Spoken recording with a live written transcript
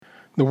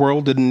The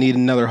world didn't need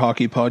another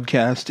hockey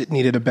podcast. It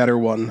needed a better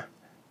one.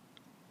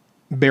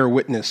 Bear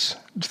witness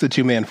to the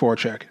two-man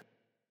forecheck.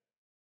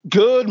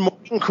 Good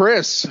morning,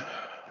 Chris.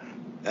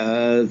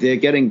 They're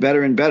getting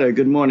better and better.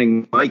 Good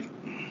morning, Mike.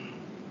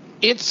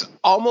 It's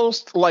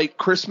almost like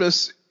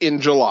Christmas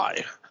in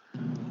July.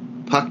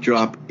 Puck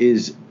drop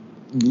is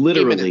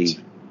literally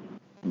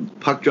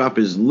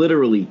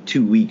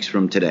 2 weeks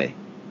from today.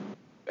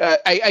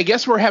 I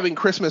guess we're having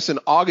Christmas in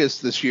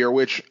August this year,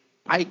 which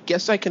I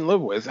guess I can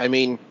live with. I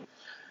mean,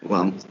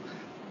 well,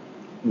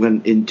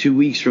 when in 2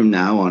 weeks from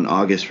now, on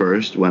August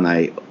 1st, when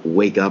I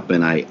wake up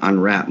and I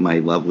unwrap my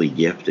lovely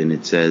gift and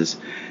it says,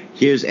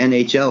 "Here's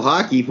NHL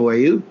hockey for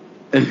you."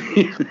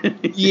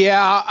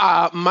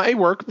 Yeah, my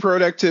work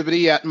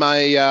productivity at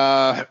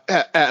my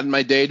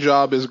day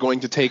job is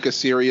going to take a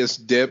serious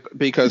dip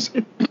because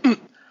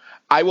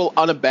I will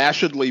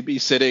unabashedly be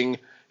sitting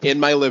in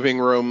my living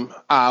room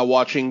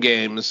watching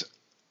games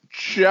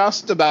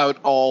just about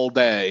all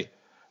day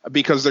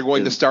because they're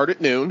going to start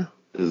at noon.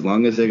 As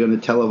long as they're going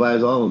to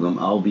televise all of them,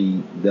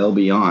 they'll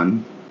be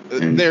on.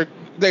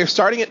 They're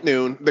starting at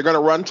noon. They're going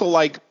to run till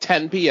like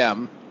 10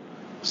 p.m.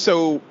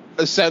 So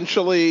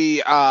essentially,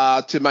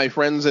 to my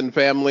friends and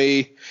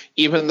family,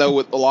 even though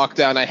with the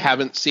lockdown I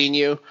haven't seen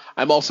you,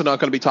 I'm also not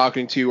going to be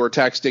talking to you or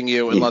texting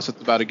you unless it's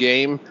about a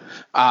game.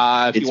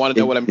 If you want to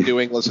know what I'm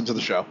doing, listen to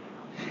the show.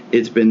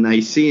 It's been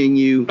nice seeing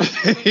you.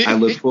 I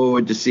look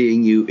forward to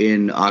seeing you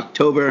in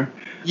October.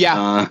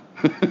 Yeah.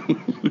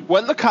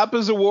 When the cup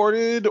is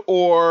awarded,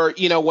 or,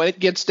 when it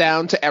gets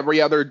down to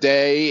every other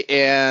day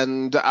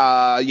and,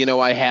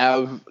 I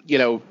have,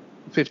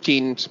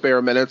 15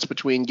 spare minutes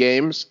between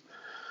games,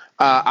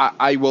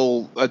 I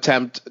will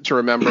attempt to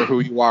remember who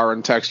you are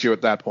and text you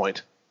at that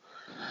point.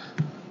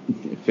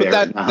 Fair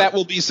but enough. That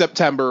will be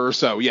September or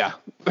so, yeah.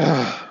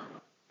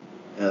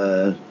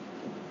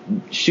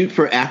 Shoot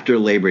for after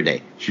Labor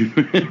Day.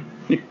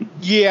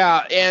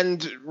 Yeah,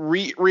 and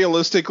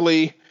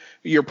realistically,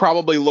 you're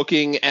probably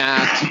looking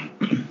at...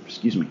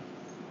 Excuse me.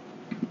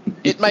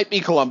 It might be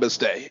Columbus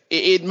Day.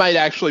 It might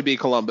actually be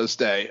Columbus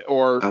Day,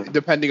 or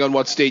depending on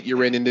what state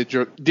you're in,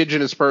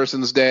 Indigenous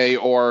Persons Day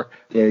or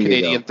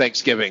Canadian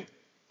Thanksgiving.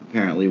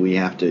 Apparently we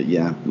have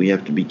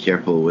to be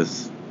careful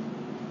with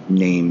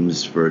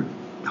names for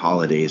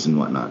holidays and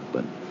whatnot,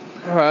 but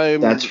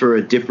that's for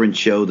a different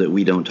show that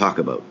we don't talk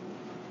about.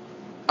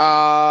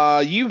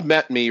 You've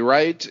met me,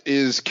 right?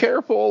 Is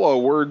careful a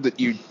word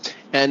that you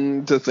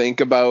tend to think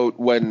about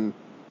when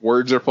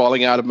words are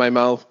falling out of my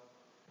mouth?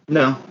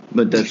 No,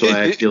 but that's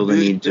why I feel the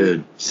need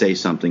to say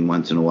something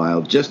once in a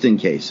while, just in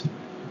case.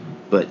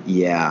 But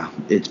yeah,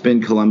 it's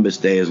been Columbus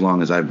Day as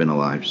long as I've been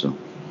alive, so.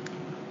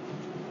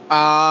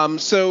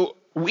 So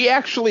we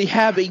actually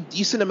have a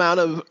decent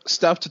amount of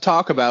stuff to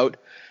talk about,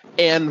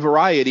 and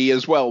variety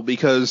as well,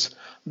 because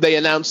they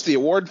announced the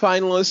award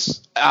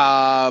finalists.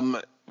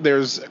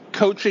 There's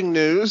coaching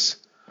news.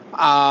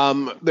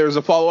 There's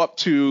a follow-up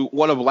to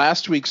one of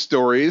last week's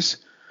stories.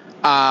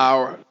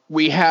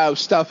 We have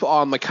stuff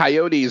on the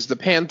Coyotes, the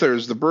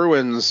Panthers, the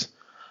Bruins,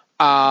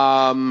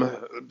 other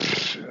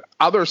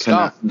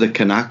stuff. The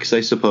Canucks,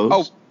 I suppose.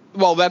 Oh,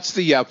 well, that's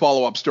the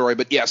follow-up story,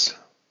 but yes.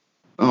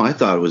 Oh, I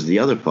thought it was the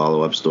other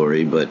follow-up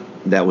story, but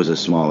that was a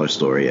smaller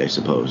story, I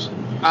suppose.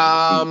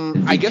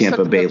 I guess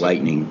Tampa Bay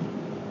Lightning.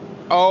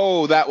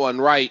 Oh, that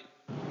one, right.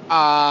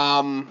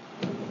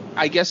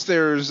 I guess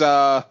there's...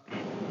 where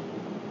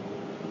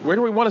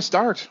do we want to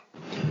start?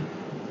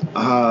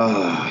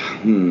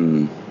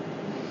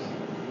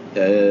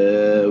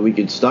 We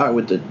could start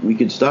with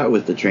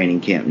the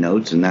training camp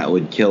notes, and that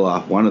would kill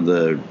off one of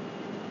the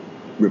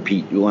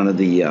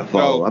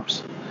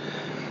follow-ups.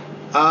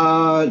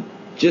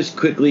 Just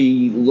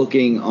quickly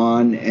looking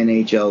on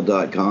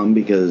NHL.com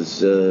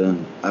because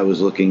I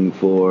was looking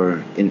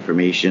for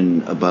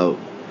information about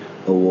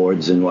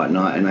awards and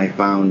whatnot, and I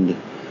found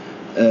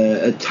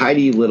a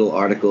tidy little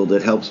article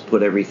that helps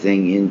put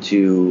everything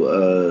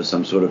into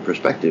some sort of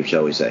perspective,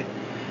 shall we say.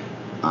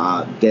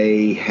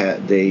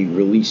 They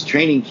released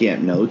training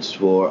camp notes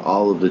for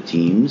all of the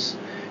teams,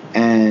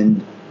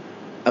 and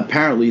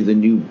apparently the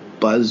new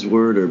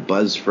buzzword or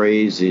buzz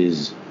phrase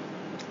is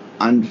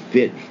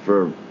unfit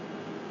for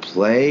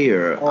play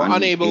or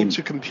unable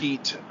to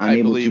compete,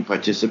 unable to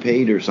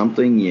participate or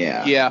something.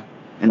 Yeah.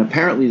 And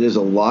apparently there's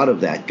a lot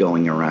of that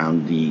going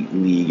around the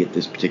league at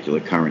this particular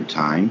current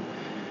time.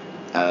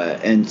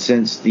 And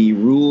since the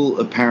rule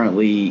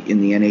apparently in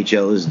the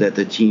NHL is that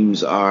the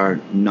teams are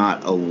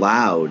not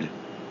allowed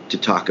to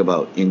talk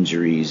about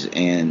injuries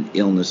and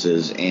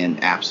illnesses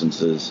and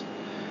absences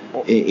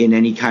in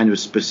any kind of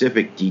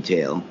specific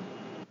detail,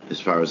 as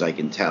far as I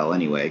can tell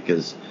anyway,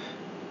 because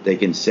they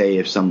can say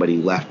if somebody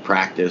left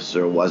practice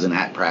or wasn't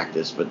at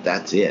practice, but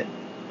that's it.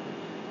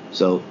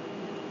 So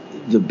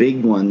the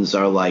big ones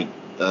are like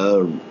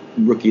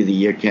Rookie of the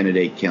Year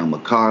candidate Cale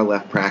Makar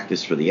left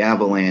practice for the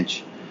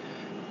Avalanche.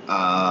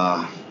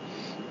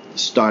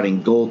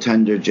 Starting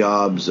goaltender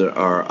jobs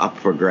are up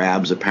for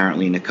grabs,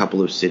 apparently, in a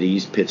couple of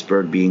cities,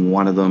 Pittsburgh being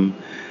one of them.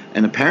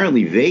 And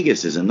apparently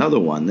Vegas is another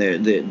one.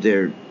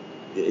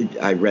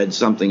 I read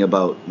something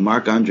about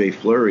Marc-Andre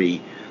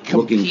Fleury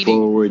looking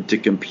forward to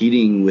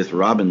competing with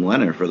Robin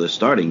Lehner for the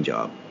starting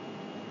job.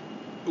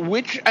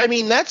 Which, I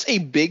mean, that's a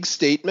big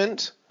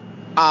statement,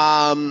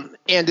 and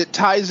it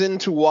ties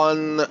into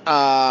one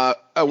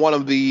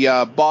of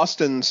the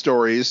Boston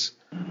stories.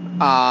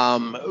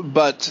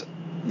 But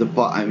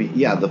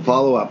the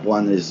follow-up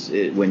one is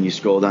when you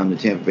scroll down to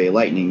Tampa Bay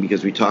Lightning,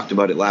 because we talked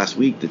about it last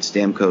week that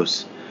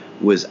Stamkos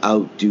was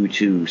out due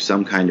to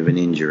some kind of an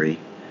injury.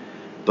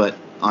 But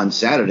on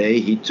Saturday,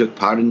 he took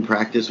part in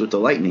practice with the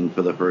Lightning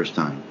for the first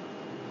time.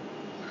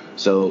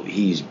 So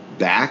he's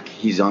back.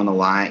 He's on the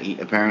line.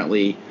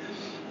 Apparently,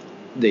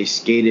 they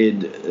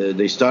skated.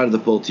 They started the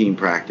full team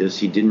practice.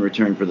 He didn't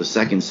return for the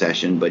second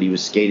session, but he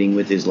was skating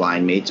with his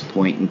line mates,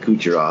 Point and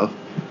Kucherov.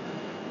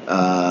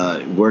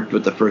 Worked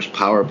with the first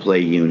power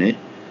play unit.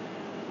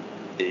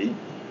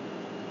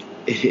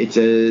 It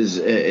says,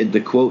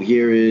 the quote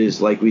here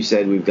is, like we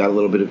said, we've got a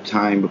little bit of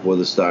time before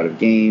the start of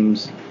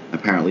games.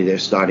 Apparently they're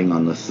starting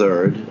on the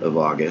 3rd of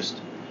August.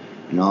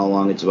 And all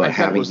along it's about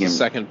having him... I thought it was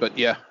the 2nd, but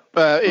yeah.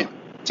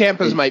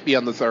 Tampa's might be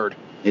on the 3rd.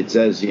 It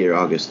says here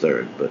August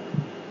 3rd, but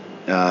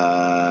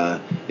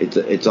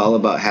it's all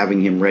about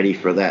having him ready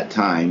for that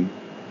time.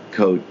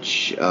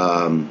 Coach,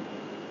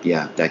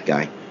 that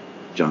guy,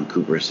 John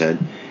Cooper, said.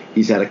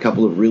 He's had a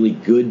couple of really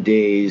good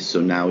days,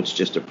 so now it's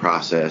just a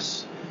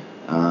process.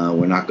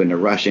 We're not going to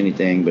rush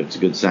anything, but it's a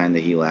good sign that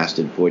he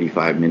lasted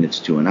 45 minutes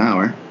to an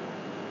hour.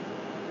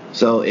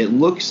 So it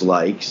looks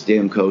like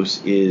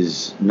Stamkos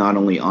is not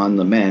only on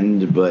the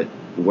mend, but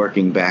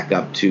working back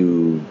up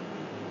to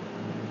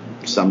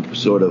some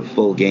sort of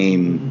full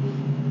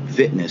game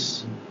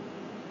fitness.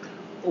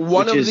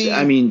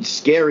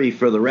 Scary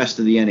for the rest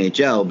of the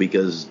NHL,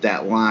 because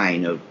that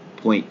line of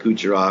Point,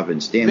 Kucherov,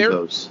 and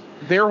Stamkos.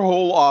 Their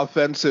whole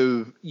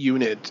offensive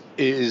unit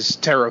is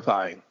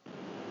terrifying.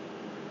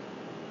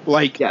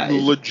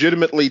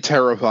 Legitimately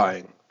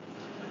terrifying.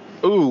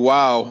 Ooh,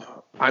 wow.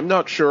 I'm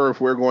not sure if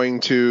we're going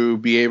to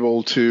be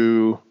able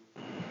to...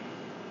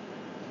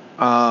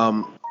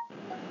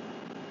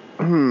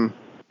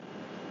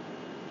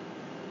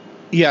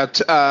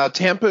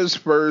 Tampa's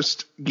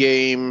first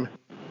game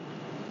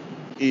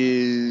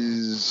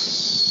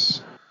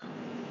is...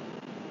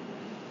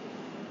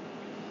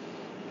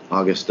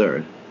 August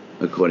 3rd,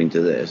 according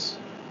to this.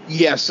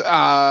 Yes,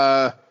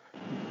 the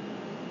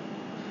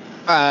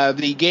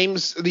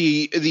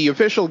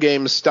official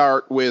games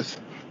start with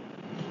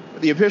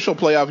the official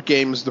playoff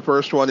games. The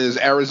first one is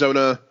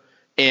Arizona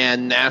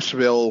and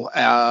Nashville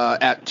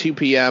at 2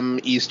 p.m.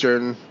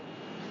 Eastern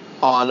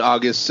on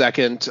August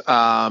 2nd.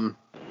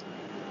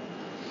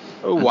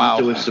 Wow.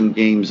 There was some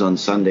games on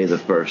Sunday the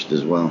 1st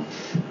as well.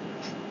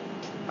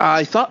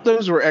 I thought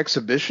those were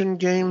exhibition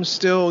games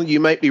still. You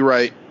might be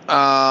right.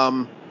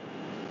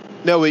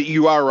 No,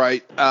 you are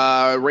right.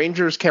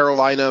 Rangers,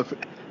 Carolina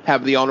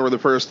have the honor of the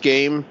first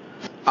game.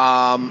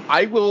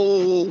 I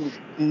will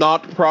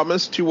not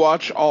promise to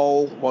watch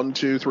all 1,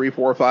 2, 3,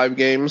 4, 5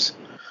 games,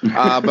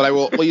 but I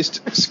will at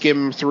least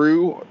skim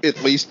through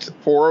at least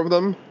 4 of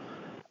them.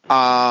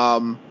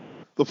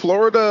 The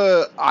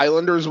Florida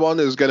Islanders one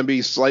is going to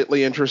be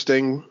slightly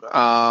interesting,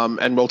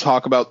 and we'll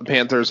talk about the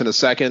Panthers in a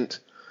second.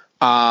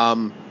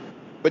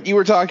 But you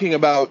were talking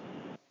about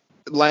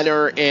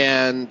Lehner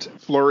and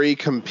Fleury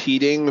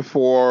competing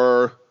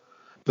for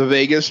the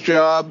Vegas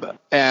job,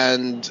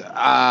 and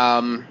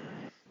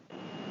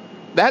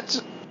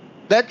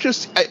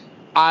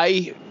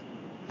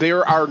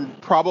there are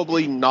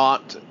probably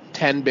not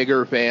 10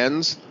 bigger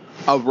fans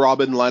of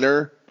Robin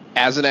Lehner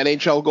as an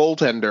NHL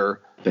goaltender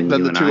than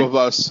the two of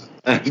us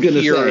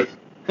here.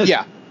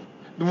 Yeah.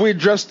 We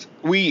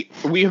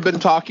have been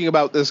talking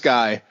about this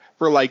guy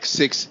for like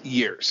 6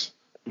 years.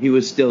 He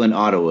was still in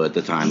Ottawa at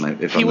the time,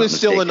 He was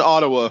still in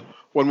Ottawa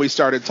when we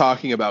started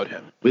talking about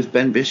him. With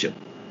Ben Bishop.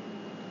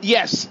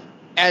 Yes.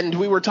 And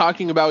we were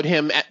talking about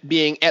him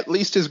being at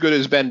least as good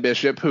as Ben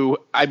Bishop, who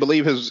I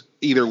believe has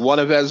either won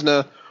a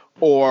Vezina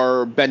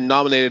or been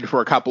nominated for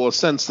a couple of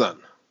since then.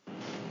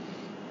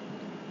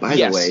 By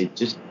the way,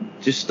 just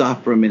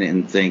stop for a minute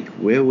and think,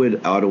 where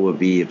would Ottawa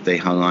be if they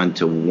hung on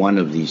to one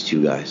of these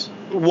two guys?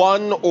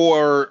 One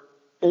or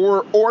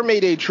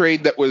made a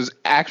trade that was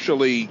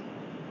actually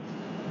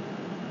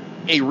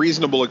a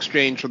reasonable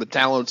exchange for the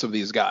talents of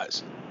these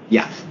guys.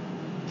 Yeah.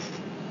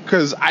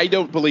 Because I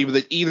don't believe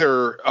that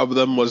either of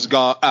them was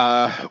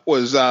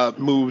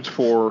moved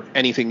for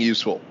anything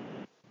useful.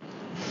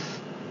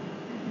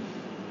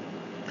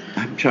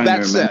 I'm trying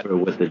to remember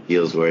what the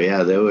deals were.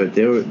 Yeah, they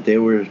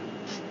were.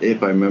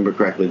 If I remember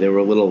correctly, they were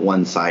a little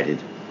one-sided.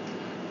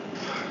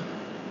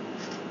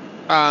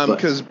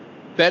 Because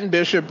Ben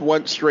Bishop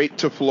went straight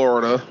to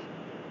Florida.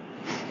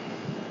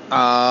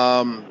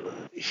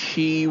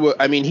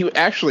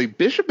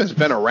 Bishop has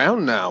been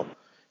around now.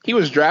 He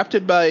was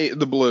drafted by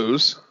the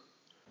Blues,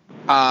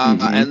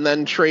 and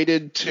then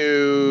traded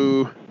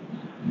to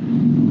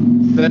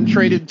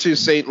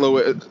St.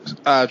 Louis.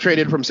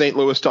 Traded from St.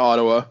 Louis to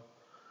Ottawa.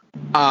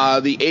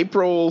 The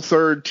April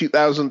 3rd,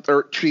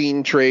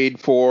 2013 trade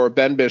for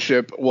Ben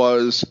Bishop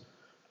was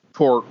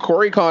for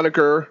Corey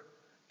Conacher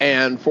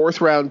and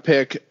 4th round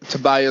pick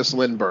Tobias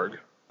Lindberg.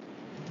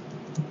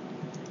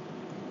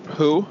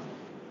 Who?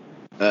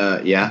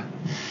 Yeah.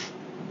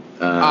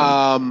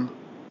 Wow.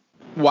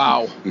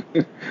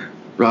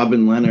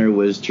 Robin Lehner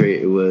was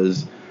traded.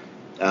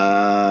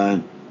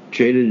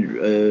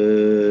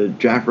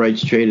 Draft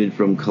rights traded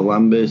from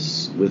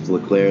Columbus with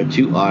Leclerc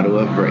to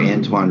Ottawa for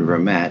Antoine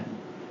Vermette.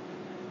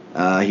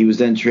 He was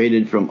then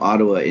traded from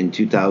Ottawa in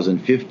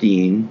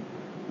 2015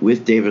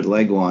 with David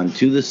Legwand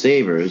to the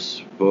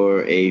Sabres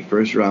for a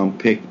first-round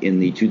pick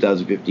in the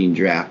 2015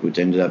 draft, which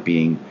ended up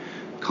being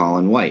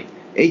Colin White,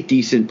 a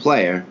decent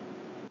player,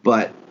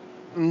 but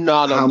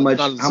how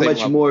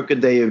much more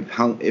could they have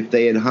hung if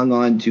they had hung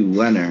on to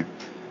Lehner?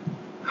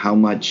 How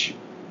much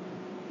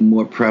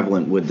more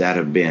prevalent would that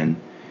have been?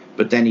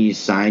 But then he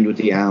signed with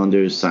the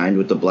Islanders, signed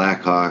with the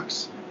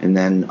Blackhawks, and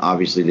then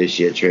obviously this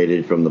year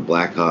traded from the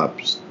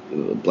Blackhawks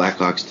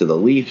to the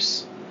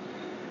Leafs,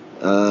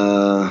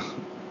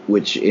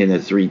 which in a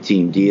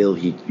 3-team deal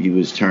he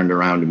was turned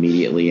around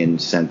immediately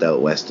and sent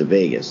out west to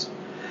Vegas.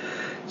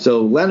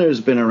 So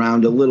Leonard's been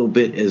around a little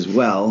bit as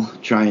well,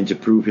 trying to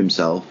prove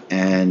himself,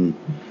 and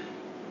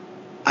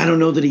I don't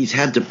know that he's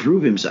had to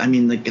prove himself. I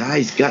mean, the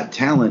guy's got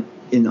talent.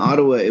 In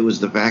Ottawa, it was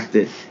the fact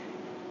that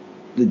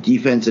the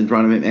defense in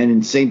front of him,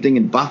 and same thing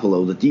in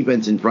Buffalo, the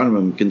defense in front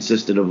of him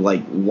consisted of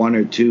like one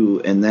or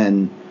two and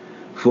then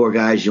 4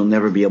 guys you'll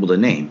never be able to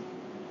name.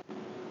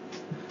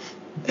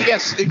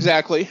 Yes,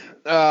 exactly.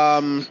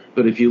 But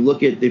if you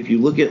look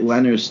at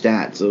Leonard's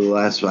stats over the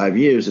last 5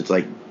 years, it's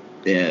like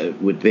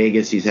with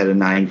Vegas, he's had a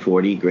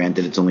 940.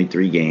 Granted, it's only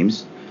 3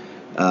 games.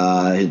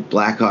 His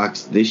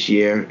Blackhawks this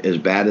year, as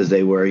bad as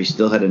they were, he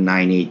still had a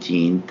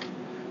 918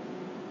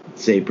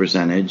 save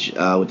percentage.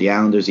 With the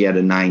Islanders, he had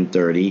a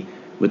 930.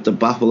 With the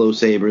Buffalo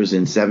Sabres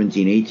in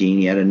 17-18,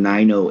 he had a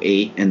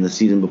 908, and the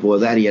season before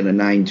that, he had a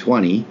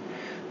 920.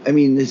 I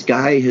mean, this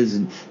guy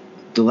the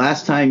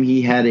last time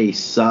he had a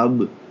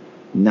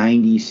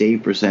sub-90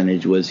 save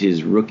percentage was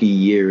his rookie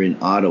year in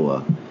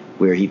Ottawa,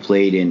 where he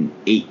played in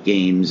 8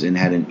 games and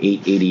had an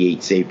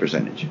 888 save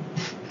percentage.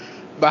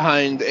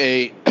 Behind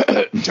a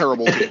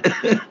terrible team.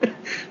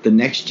 The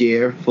next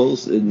year,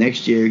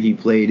 he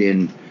played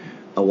in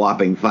a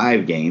whopping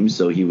 5 games,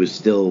 so he was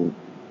still...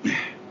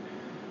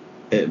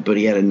 but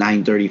he had a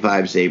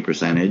 935 save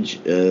percentage,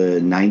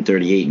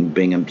 938 in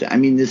Binghamton. I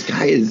mean, this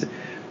guy is...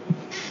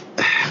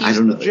 I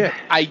don't know. Legit.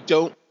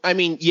 I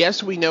mean,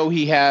 yes, we know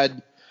he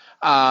had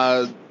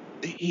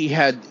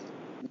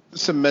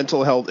some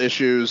mental health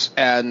issues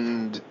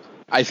and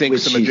I think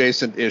some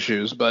adjacent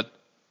issues, but...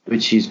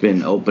 Which he's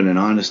been open and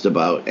honest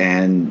about,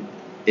 and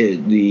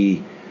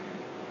the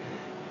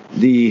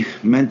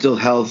mental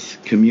health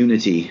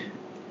community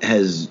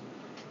has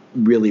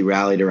really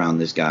rallied around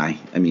this guy.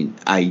 I mean,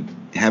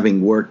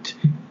 having worked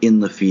in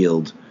the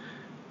field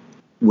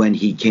when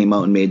he came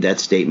out and made that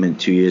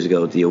statement 2 years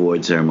ago at the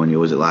award ceremony, or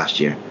was it last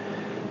year,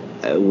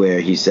 where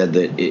he said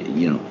that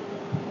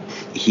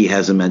he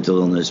has a mental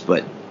illness,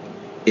 but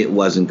it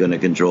wasn't going to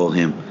control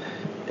him.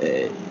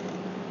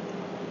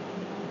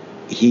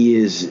 He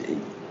is,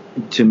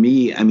 to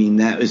me, I mean,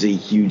 that was a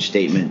huge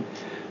statement.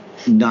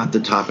 Not the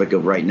topic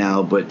of right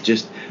now, but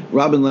just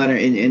Robin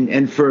Lehner,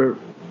 and for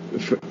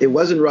it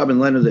wasn't Robin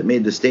Lehner that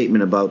made the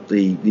statement about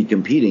the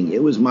competing.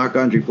 It was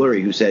Marc-Andre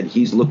Fleury who said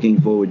he's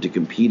looking forward to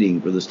competing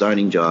for the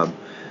starting job.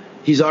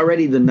 He's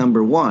already the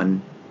number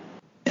 1,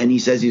 and he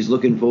says he's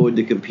looking forward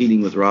to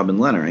competing with Robin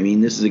Lehner. I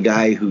mean, this is a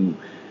guy who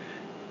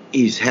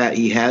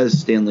he has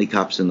Stanley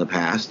Cups in the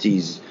past.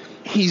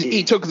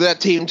 He took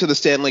that team to the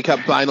Stanley Cup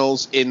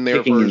Finals in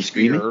their first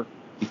year.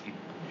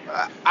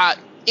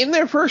 In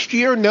their first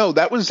year, no,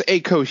 that was a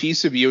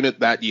cohesive unit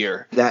that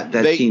year. That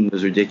team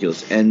was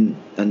ridiculous. And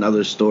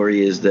another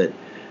story is that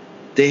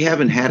they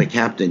haven't had a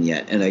captain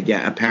yet. And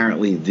again,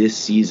 apparently this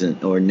season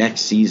or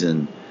next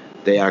season,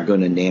 they are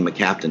going to name a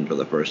captain for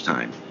the first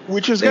time.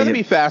 Which is going to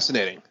be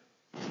fascinating.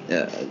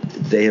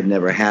 They have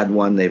never had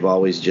one. They've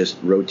always just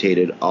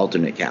rotated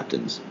alternate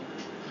captains.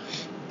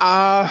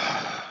 But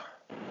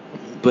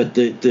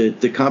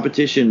the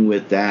competition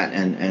with that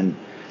and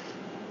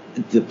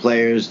the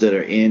players that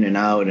are in and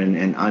out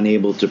and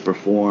unable to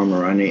perform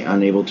or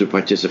unable to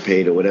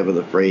participate or whatever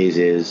the phrase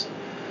is,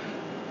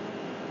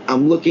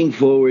 I'm looking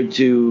forward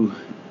to.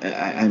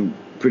 I'm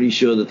pretty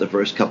sure that the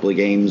first couple of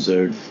games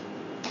are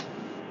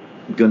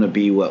going to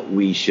be what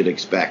we should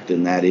expect,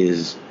 and that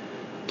is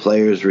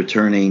players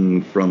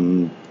returning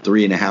from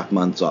 3.5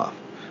 months off.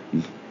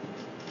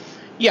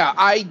 Yeah,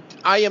 I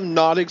am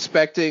not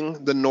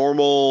expecting the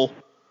normal,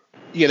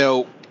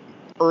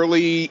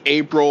 early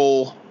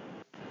April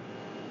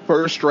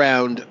first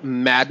round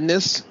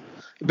madness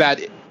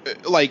that,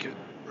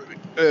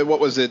 what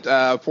was it,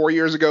 4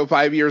 years ago,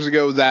 5 years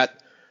ago,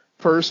 that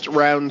first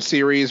round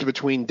series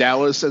between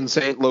Dallas and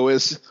St.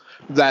 Louis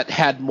that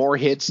had more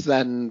hits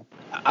than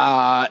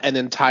an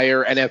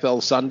entire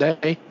NFL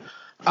Sunday.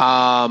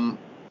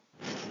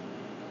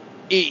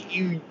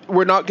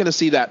 We're not going to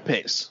see that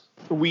pace.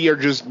 We are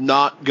just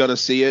not going to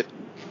see it.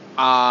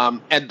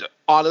 And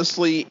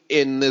honestly,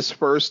 in this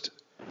first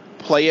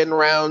play-in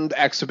round,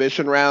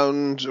 exhibition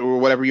round, or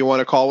whatever you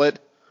want to call it,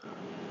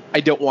 I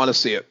don't want to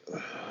see it.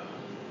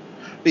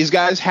 These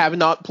guys have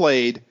not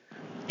played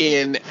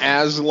in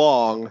as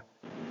long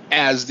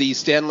as the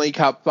Stanley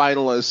Cup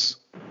finalists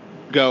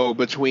go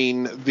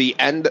between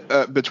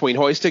between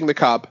hoisting the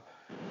cup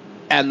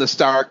and the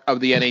start of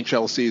the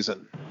NHL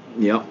season.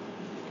 Yep.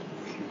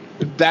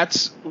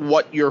 That's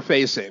what you're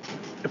facing.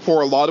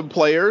 For a lot of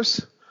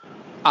players,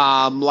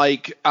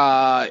 like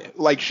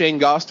Shayne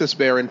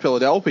Gostisbehere in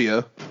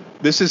Philadelphia,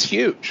 this is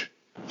huge.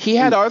 He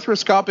had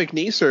arthroscopic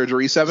knee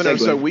surgery 7 or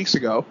so weeks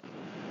ago,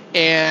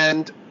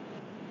 and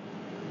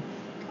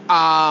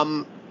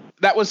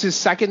that was his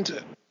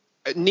second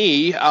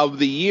knee of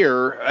the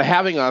year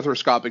having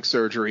arthroscopic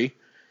surgery,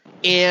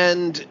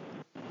 and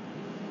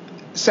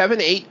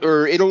 7, 8,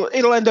 or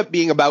it'll end up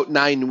being about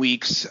 9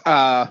 weeks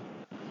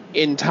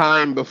in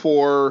time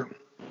before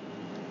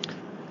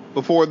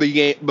the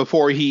game,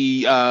 before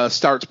he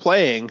starts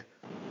playing.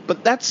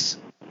 But that's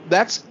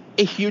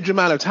a huge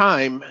amount of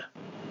time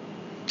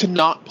to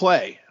not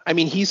play. I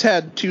mean, he's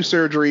had 2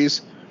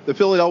 surgeries. The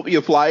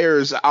Philadelphia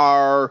Flyers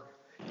are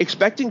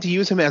expecting to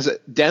use him as a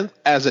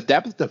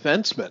depth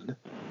defenseman.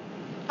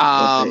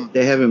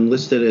 They have him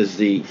listed as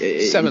the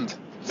seventh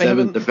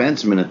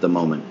defenseman at the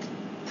moment.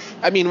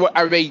 I mean,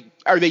 are they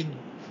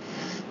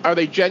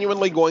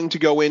genuinely going to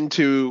go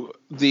into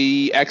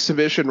the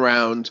exhibition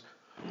round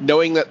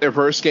knowing that their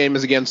first game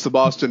is against the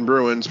Boston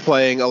Bruins,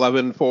 playing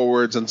 11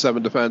 forwards and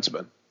 7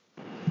 defensemen?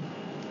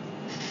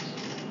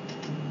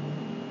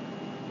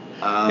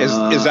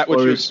 Is that what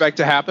you expect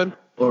to happen?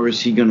 Or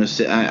is he going to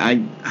say? I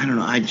don't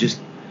know. I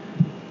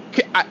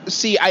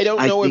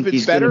don't know if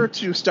it's better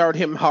to start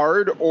him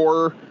hard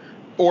or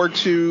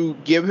to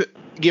give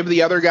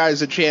the other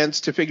guys a chance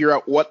to figure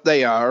out what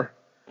they are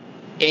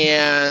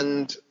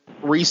and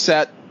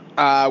reset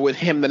with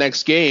him the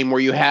next game, where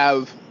you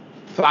have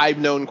 5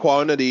 known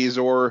quantities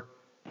or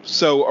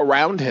so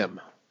around him.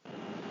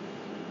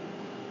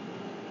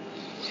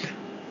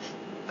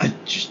 I'm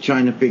just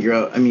trying to figure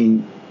out. I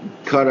mean,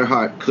 Carter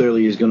Hart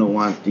clearly is going to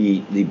want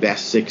the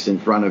best 6 in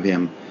front of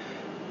him.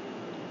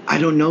 I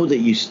don't know that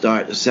you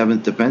start a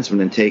 7th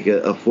defenseman and take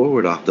a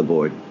forward off the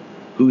board.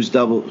 Who's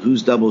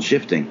double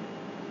shifting?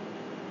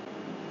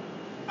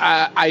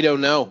 I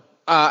don't know.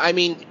 I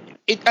mean,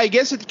 I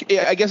guess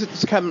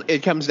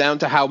it comes down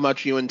to how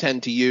much you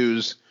intend to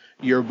use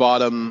your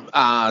bottom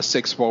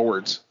 6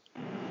 forwards.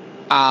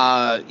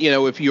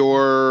 If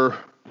you're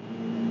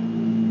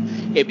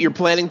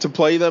planning to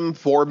play them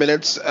 4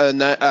 minutes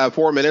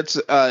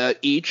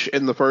each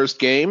in the first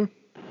game,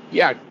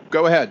 yeah,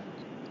 go ahead.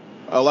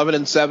 11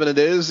 and 7 it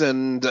is,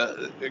 and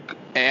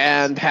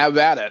have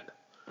at it.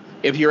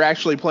 If you're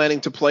actually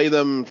planning to play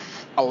them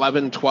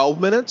 11, 12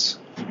 minutes,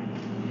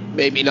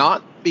 maybe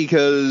not,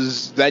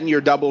 because then you're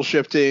double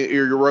shifting,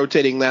 you're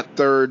rotating that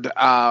third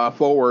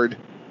forward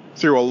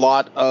through a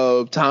lot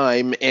of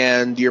time,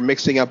 and you're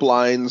mixing up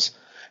lines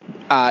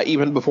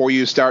even before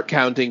you start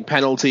counting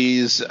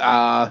penalties,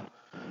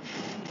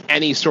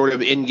 any sort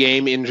of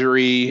in-game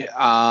injury,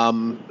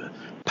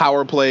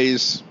 power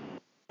plays,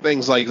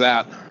 things like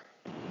that.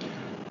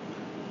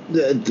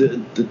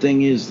 The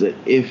thing is that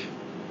if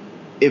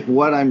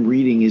what I'm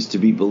reading is to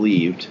be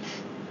believed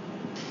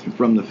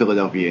from the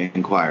Philadelphia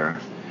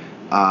Inquirer,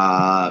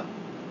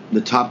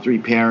 the top 3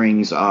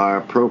 pairings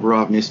are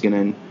Provorov,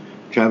 Niskanen,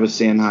 Travis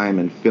Sanheim,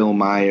 and Phil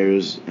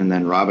Myers, and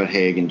then Robert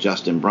Haig and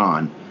Justin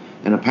Braun.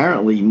 And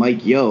apparently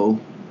Mike Yeo,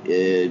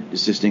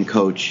 assistant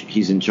coach,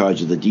 he's in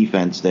charge of the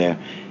defense there.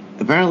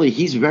 Apparently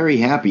he's very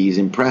happy. He's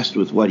impressed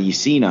with what he's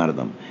seen out of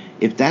them.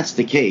 If that's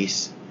the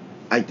case,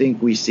 I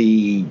think we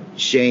see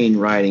Shayne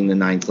riding the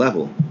 9th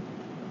level.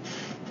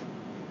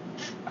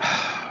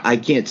 I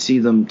just can't see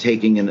them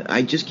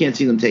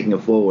taking a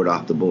forward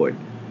off the board.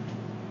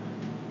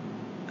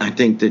 I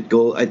think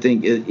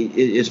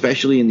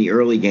especially in the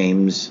early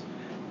games,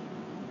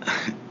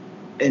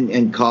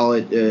 and call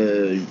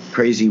it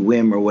crazy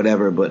whim or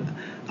whatever, but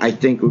I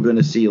think we're going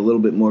to see a little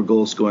bit more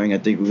goal scoring. I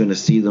think we're going to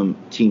see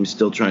teams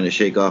still trying to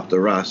shake off the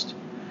rust.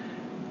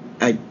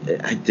 I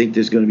think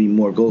there's going to be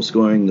more goal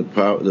scoring.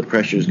 The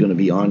pressure is going to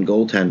be on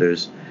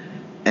goaltenders,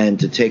 and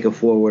to take a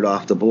forward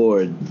off the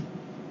board,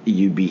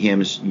 you'd be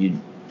hamstringing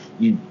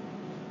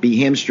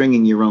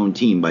your own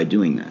team by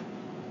doing that.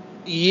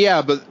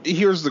 Yeah, but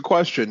here's the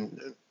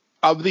question: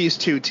 of these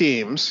 2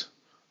 teams,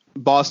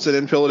 Boston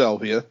and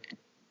Philadelphia,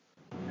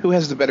 who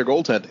has the better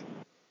goaltending?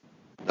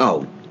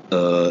 Duh.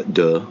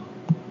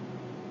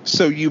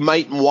 So you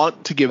might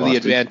want to give Boston the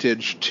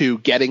advantage to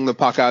getting the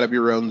puck out of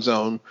your own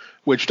zone,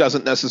 which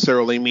doesn't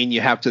necessarily mean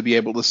you have to be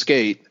able to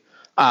skate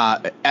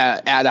at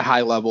a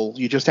high level.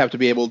 You just have to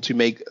be able to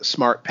make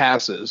smart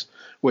passes,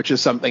 which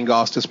is something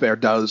Gostisbehere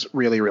does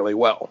really, really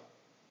well.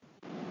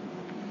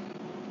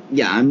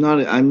 Yeah, I'm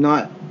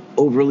not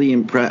overly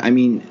impressed. I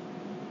mean,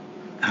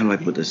 how do I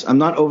put this? I'm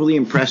not overly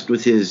impressed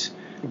with his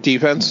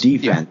defense,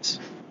 yeah.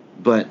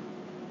 But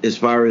as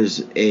far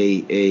as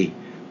a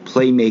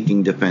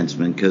playmaking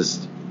defenseman,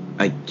 because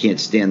I can't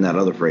stand that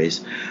other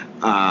phrase.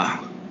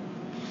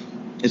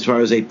 As far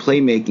as a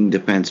playmaking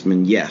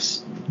defenseman,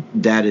 yes,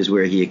 that is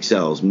where he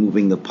excels.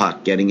 Moving the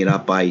puck, getting it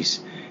up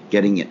ice,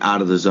 getting it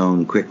out of the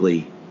zone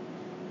quickly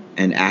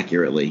and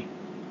accurately.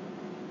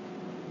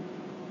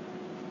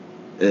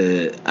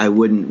 I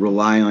wouldn't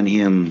rely on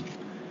him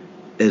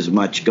as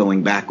much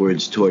going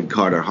backwards toward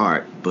Carter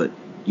Hart. But,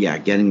 yeah,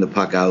 getting the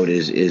puck out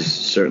is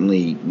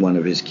certainly one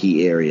of his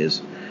key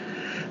areas.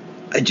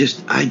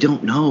 I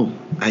don't know.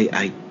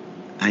 I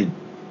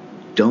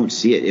don't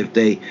see it. If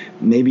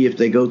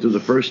they go through the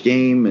first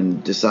game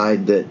and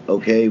decide that,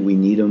 okay, we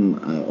need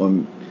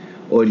him,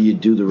 or do you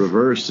do the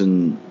reverse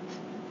and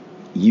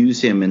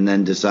use him and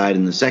then decide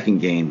in the second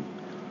game,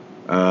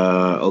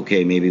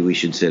 okay, maybe we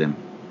should sit him,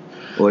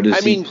 or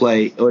does he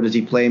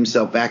play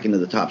himself back into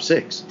the top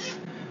six?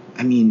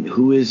 I mean,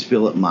 who is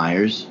Phil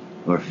Myers?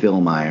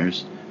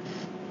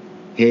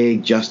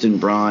 Haig, Justin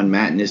Braun,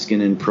 Matt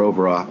Niskanen,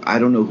 Provorov. I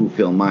don't know who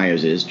Phil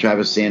Myers is.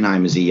 Travis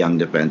Sanheim is a young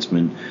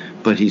defenseman,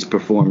 but he's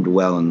performed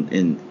well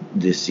in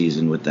this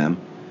season with them.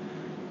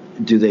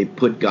 Do they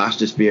put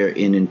Gostisbehere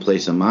in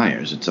place of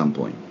Myers at some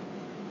point?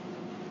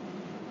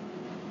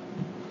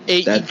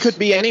 It could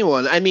be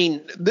anyone. I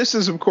mean, this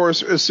is, of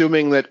course,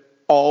 assuming that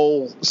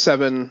all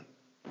 7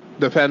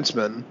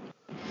 defensemen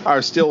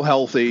are still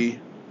healthy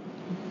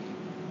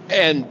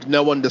and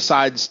no one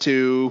decides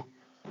to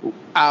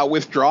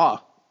withdraw.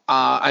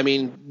 I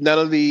mean,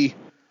 they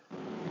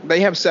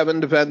have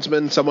 7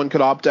 defensemen. Someone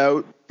could opt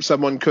out.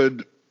 Someone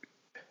could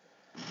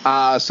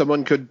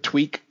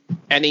tweak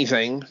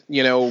anything,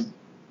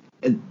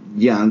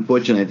 Yeah,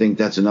 unfortunately, I think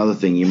that's another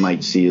thing you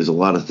might see is a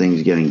lot of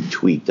things getting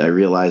tweaked. I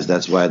realize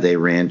that's why they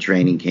ran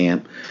training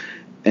camp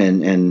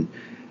and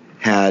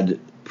had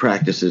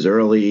practices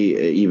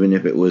early, even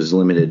if it was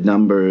limited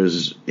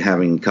numbers,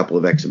 having a couple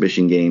of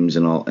exhibition games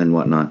and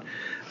whatnot.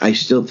 I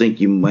still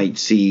think you might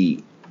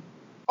see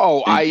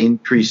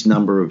increased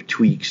number of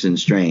tweaks and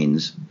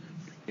strains.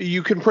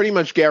 You can pretty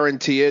much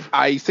guarantee it.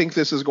 I think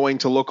this is going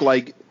to look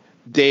like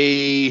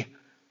day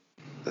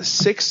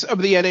 6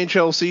 of the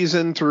NHL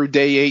season through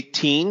day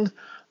 18,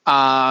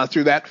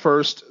 through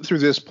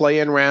this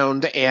play-in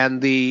round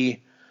and a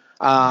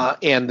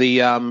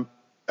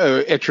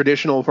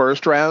traditional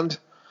first round.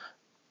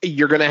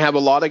 You're going to have a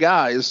lot of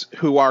guys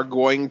who are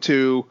going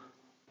to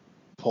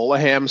pull a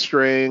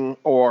hamstring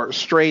or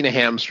strain a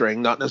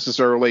hamstring, not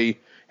necessarily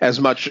as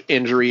much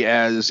injury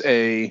as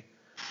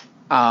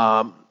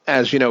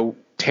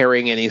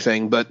tearing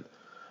anything, but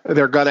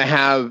they're going to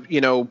have,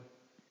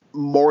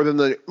 more than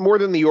the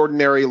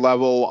ordinary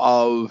level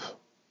of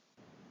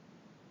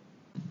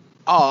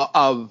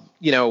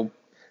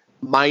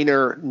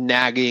minor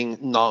nagging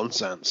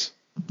nonsense.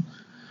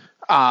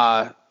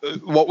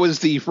 What was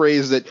the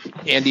phrase that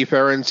Andy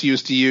Ferentz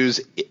used to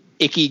use?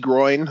 Icky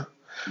groin.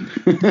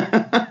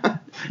 I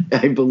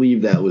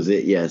believe that was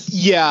it. Yes.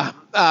 Yeah.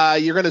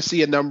 You're going to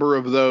see a number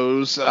of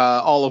those,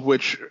 all of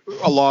which,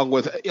 along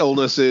with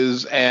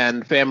illnesses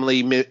and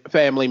family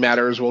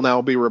matters, will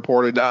now be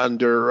reported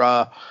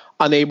under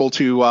unable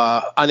to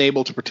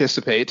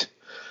participate.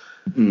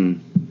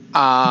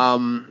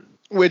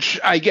 Which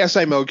I guess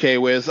I'm okay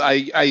with.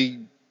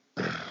 I'm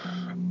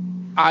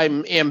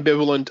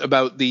ambivalent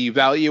about the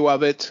value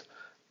of it,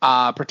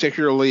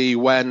 particularly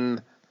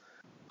when,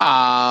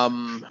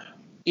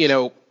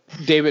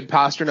 David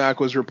Pastrnak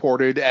was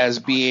reported as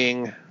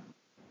being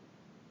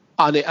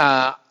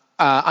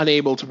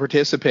unable to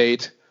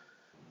participate,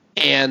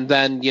 and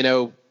then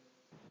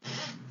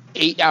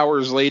 8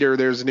 hours later,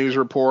 there's a news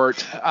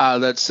report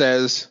that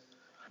says,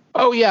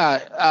 "Oh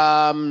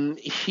yeah,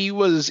 he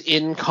was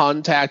in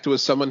contact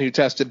with someone who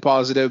tested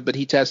positive, but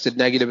he tested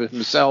negative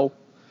himself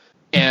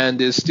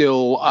and is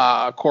still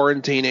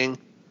quarantining."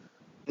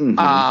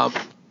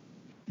 Mm-hmm.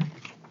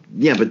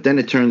 Yeah, but then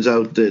it turns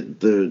out that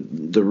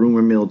the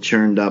rumor mill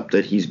churned up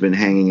that he's been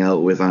hanging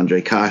out with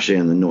Andre Kase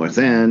in the North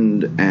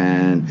End,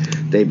 and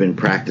they've been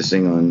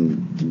practicing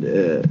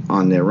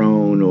on their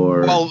own.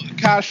 Well,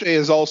 Kase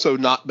has also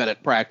not been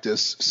at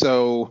practice,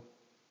 so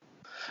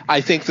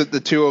I think that the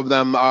two of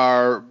them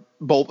are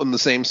both in the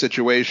same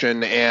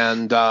situation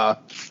and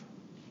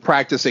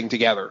practicing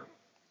together,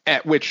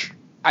 which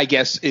I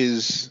guess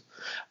is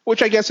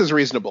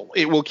reasonable.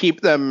 It will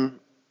keep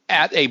them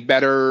at a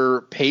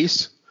better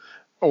pace,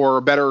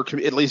 or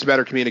at least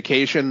better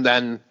communication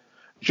than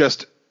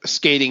just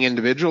skating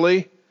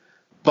individually.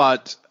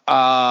 But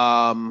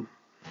apparently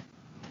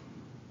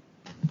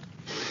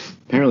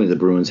the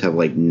Bruins have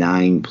like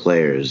 9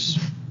 players.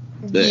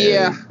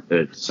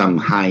 Some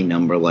high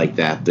number like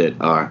that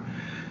are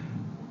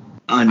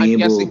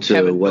unable to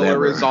Kevin whatever.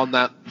 Miller is on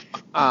that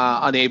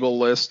unable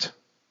list.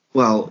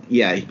 Well,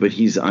 yeah, but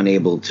he's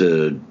unable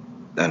to,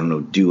 I don't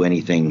know, do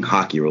anything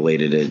hockey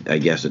related, I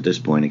guess, at this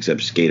point,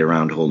 except skate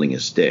around holding a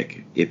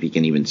stick, if he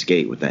can even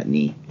skate with that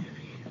knee.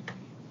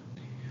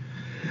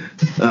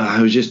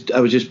 I was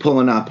just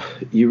pulling up.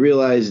 You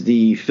realize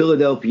the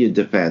Philadelphia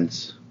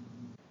defense,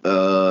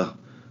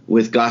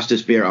 with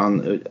Gostisbehere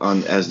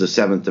on as the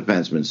 7th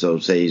defenseman, so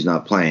say he's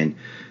not playing.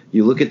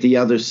 You look at the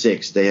other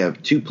 6; they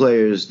have 2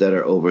 players that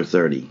are over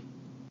 30.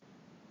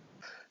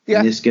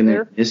 Yeah,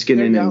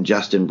 Niskanen and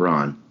Justin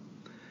Braun.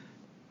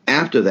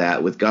 After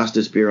that, with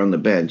Gostisbehere on the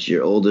bench,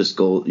 your oldest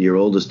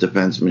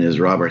defenseman is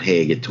Robert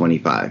Haig at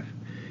 25.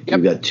 Yep.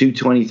 You've got 2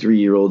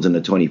 23-year-olds and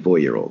a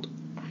 24-year-old.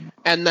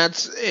 And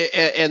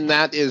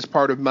that is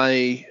part of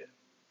my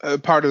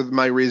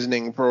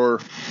reasoning for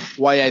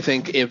why I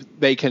think if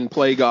they can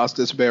play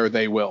Gostisbehere,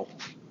 they will.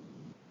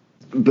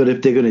 But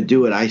if they're going to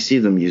do it, I see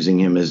them using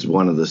him as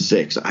one of the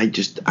six.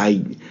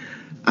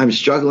 I'm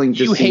struggling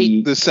to see.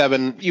 You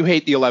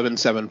hate the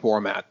 11-7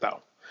 format,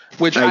 though,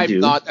 which I'm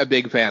not a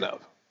big fan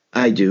of.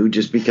 I do,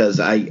 just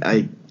because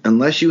I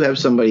unless you have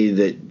somebody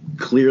that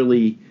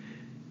clearly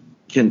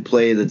can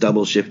play the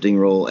double shifting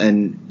role,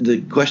 and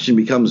the question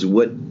becomes,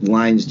 what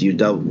ones do you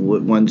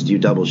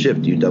double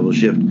shift? Do you double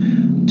shift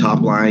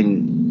top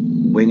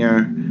line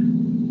winger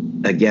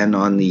again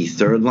on the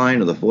third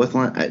line or the fourth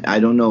line? I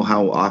don't know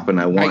how often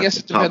I want. I guess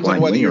it depends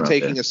on whether you're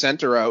taking a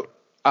center out.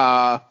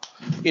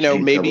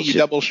 Maybe you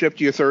double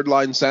shift your third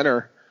line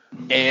center,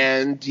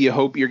 and you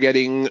hope you're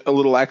getting a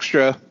little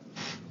extra,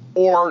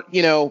 or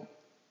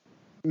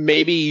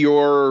maybe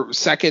your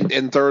second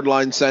and third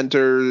line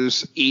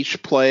centers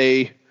each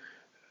play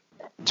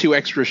 2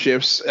 extra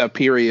shifts a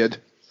period.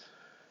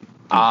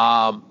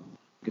 Because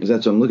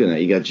that's what I'm looking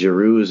at. You got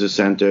Giroux as a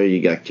center.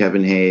 You got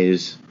Kevin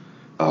Hayes.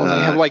 Oh,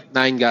 they have like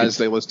 9 guys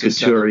they listed.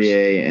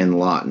 Couturier and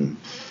Lawton.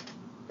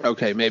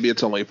 Okay, maybe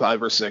it's only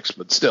 5 or 6,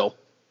 but still.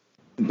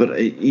 But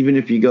even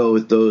if you go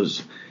with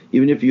those,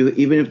 even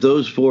if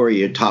those 4 are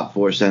your top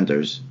 4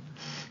 centers,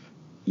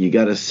 you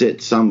got to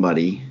sit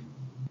somebody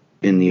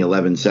in the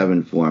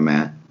 11-7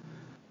 format.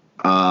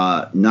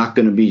 Not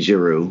going to be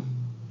Giroux.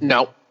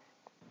 No.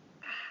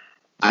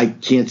 I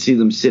can't see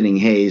them sitting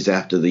Hayes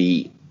after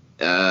the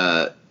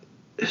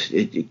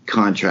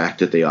contract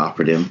that they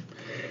offered him.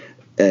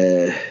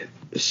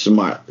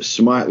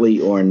 Smartly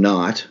or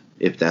not,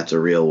 if that's a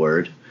real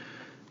word,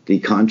 the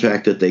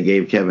contract that they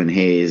gave Kevin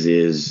Hayes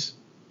is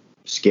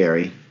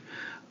scary.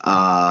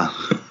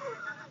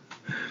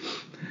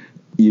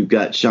 You've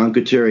got Sean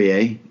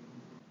Couturier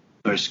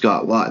or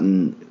Scott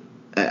Lawton.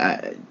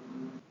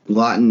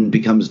 Lawton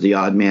becomes the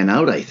odd man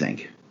out, I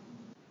think.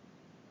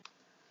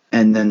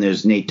 And then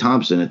there's Nate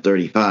Thompson at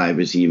 35.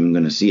 Is he even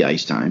going to see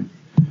ice time?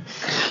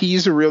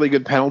 He's a really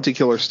good penalty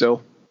killer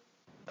still.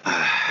 But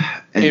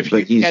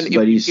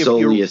he's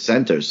solely a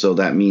center, so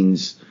that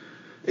means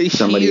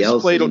somebody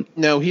else.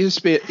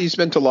 He's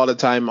spent a lot of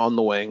time on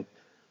the wing.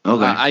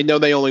 Okay. I know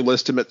they only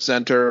list him at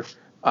center,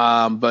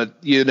 but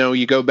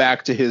you go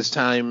back to his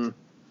time.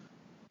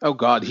 Oh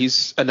God,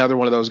 he's another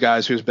one of those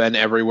guys who's been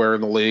everywhere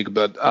in the league.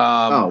 But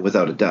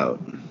without a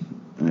doubt,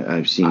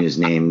 I've seen his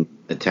name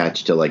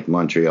attached to like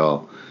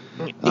Montreal.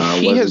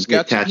 He has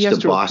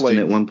attached to Boston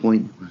at one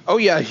point. Oh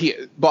yeah,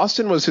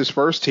 Boston was his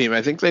first team.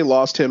 I think they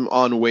lost him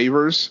on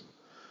waivers,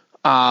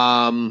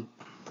 but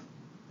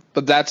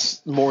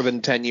that's more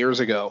than 10 years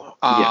ago.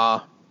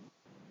 I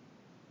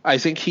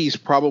think he's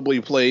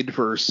probably played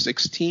for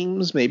 6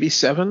 teams, maybe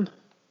 7.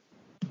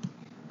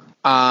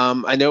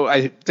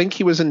 I think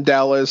he was in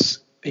Dallas.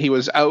 He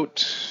was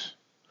out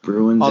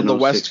Bruins on the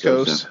West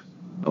Coast.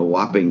 A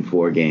whopping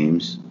 4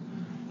 games.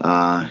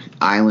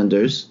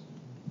 Islanders.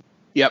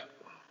 Yep.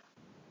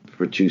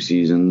 For 2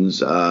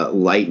 seasons.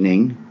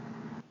 Lightning.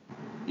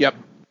 Yep.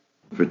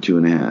 For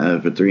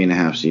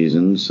 3.5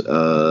 seasons.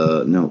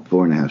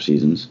 4.5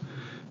 seasons.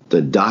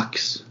 The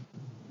Ducks.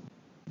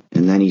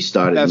 And then he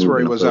started. That's where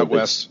he was out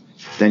west.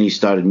 Then he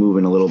started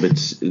moving a little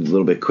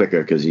bit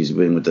quicker because he's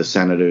been with the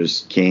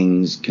Senators,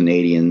 Kings,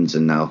 Canadiens,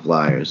 and now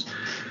Flyers.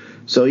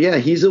 So yeah,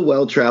 he's a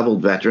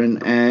well-traveled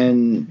veteran,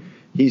 and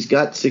he's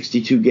got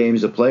 62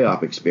 games of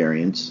playoff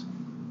experience.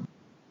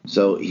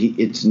 So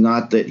it's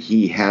not that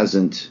he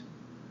hasn't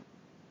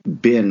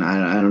been.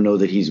 I don't know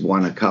that he's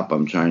won a cup.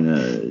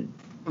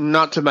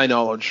 Not to my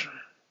knowledge.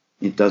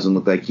 It doesn't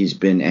look like he's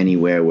been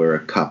anywhere where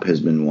a cup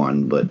has been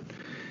won, but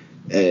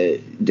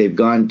they've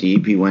gone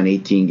deep. He went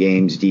 18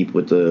 games deep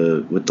with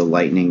the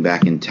Lightning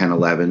back in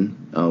 10-11.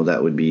 Oh,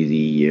 that would be the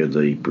year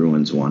the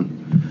Bruins won.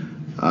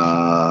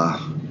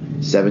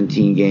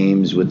 17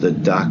 games with the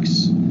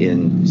Ducks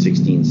in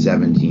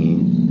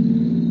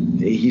 16-17.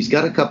 He's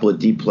got a couple of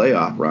deep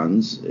playoff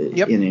runs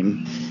in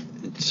him,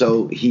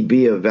 so he'd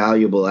be a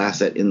valuable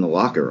asset in the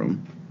locker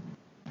room.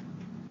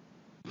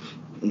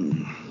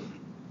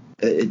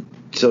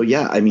 So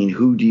yeah, I mean,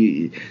 who do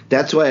you?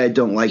 That's why I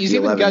don't like the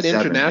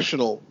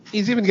 11-7.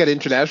 He's even got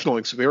international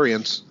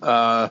experience.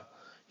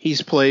 He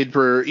played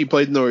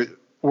in the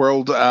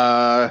World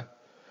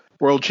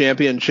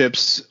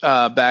Championships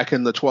back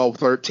in the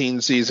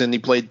 12-13 season. He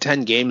played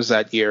 10 games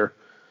that year.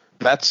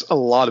 That's a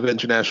lot of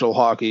international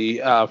hockey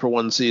for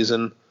one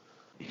season.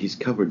 He's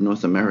covered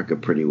North America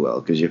pretty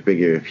well, because you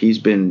figure if he's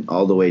been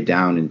all the way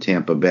down in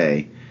Tampa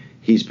Bay,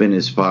 he's been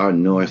as far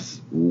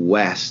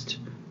northwest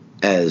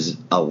as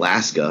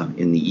Alaska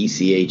in the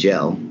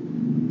ECHL.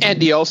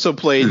 And he also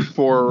played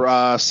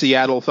for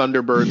Seattle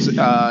Thunderbirds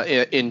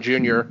in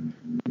junior.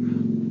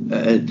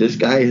 This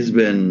guy has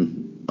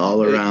been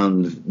all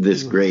around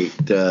this great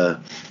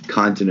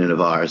continent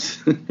of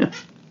ours.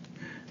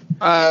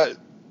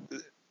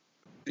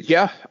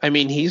 Yeah, I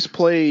mean, he's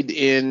played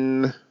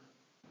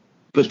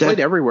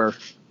everywhere.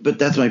 But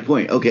that's my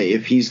point. Okay,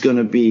 if he's going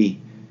to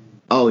be...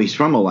 Oh, he's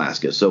from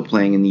Alaska, so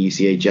playing in the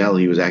ECHL,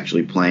 he was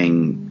actually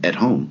playing at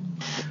home.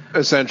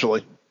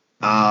 Essentially.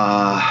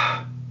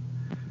 That's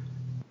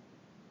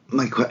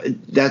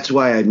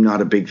why I'm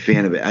not a big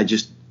fan of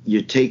it.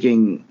 You're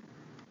taking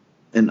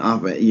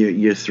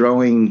you're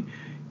throwing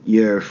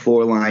your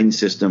 4-line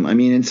system. I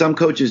mean, and some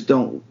coaches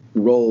don't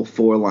roll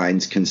 4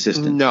 lines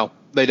consistent. No,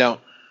 they don't.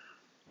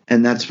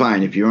 And that's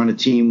fine. If you're on a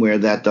team where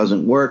that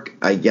doesn't work,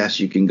 I guess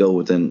you can go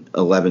with an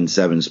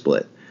 11-7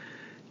 split.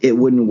 It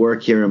wouldn't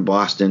work here in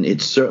Boston.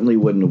 It certainly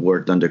wouldn't have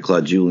worked under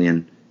Claude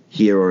Julien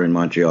here or in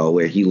Montreal,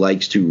 where he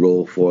likes to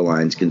roll 4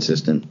 lines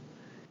consistent.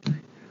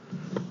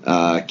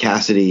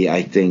 Cassidy,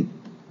 I think,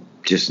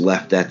 just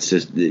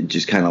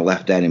kind of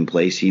left that in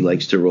place. He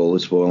likes to roll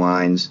his 4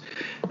 lines.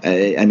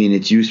 I mean,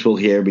 it's useful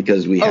here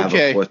because we have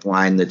a 4th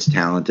line that's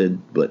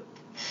talented, but.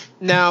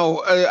 Now,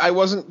 I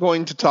wasn't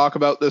going to talk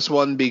about this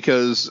one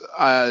because...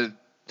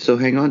 so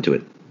hang on to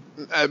it.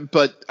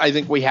 But I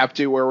think we have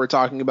to where we're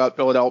talking about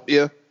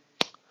Philadelphia.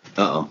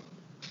 Uh-oh.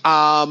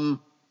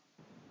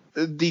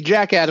 The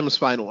Jack Adams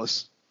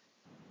finalists.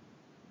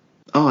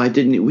 Oh,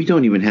 we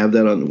don't even have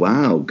that on.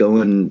 Wow,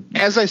 going.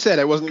 As I said,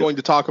 I wasn't going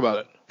to talk about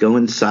it.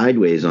 Going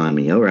sideways on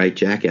me. All right,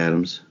 Jack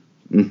Adams.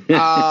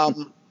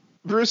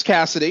 Bruce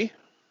Cassidy,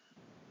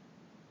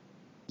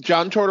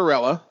 John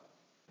Tortorella,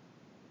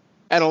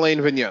 and Alain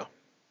Vigneault.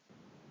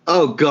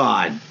 Oh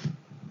God.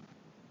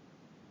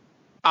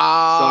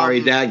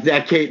 Sorry,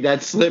 that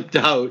slipped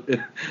out.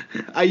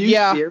 Are you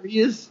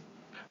serious?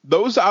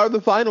 Those are the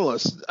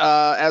finalists,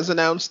 as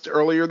announced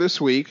earlier this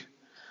week.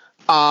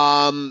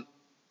 John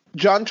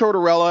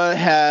Tortorella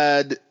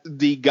had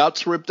the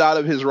guts ripped out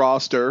of his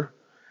roster,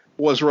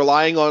 was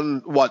relying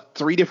on,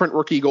 3 different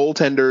rookie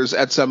goaltenders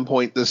at some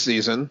point this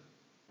season.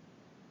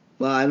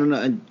 Well, I don't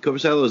know.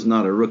 Korpisalo is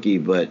not a rookie,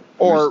 but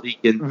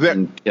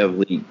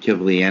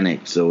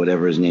Kivlianics, or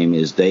whatever his name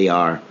is, they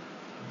are.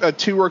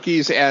 2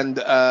 rookies and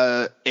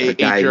a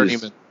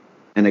journeyman.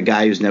 And a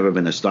guy who's never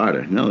been a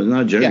starter. No, he's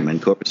not a journeyman.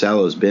 Yeah.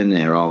 Korpisalo's been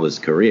there all his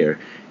career.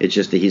 It's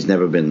just that he's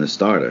never been the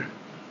starter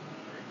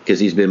because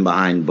he's been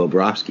behind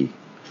Bobrovsky.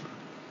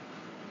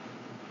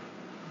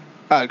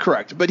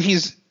 Correct, but he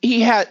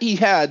had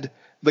the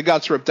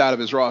guts ripped out of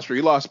his roster.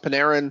 He lost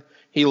Panarin,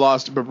 he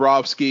lost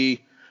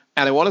Bobrovsky,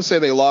 and I want to say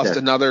they lost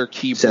another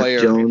key player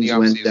in the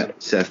offseason.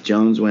 Seth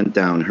Jones went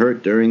down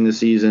hurt during the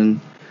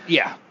season.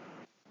 Yeah.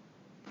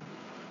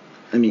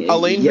 I mean,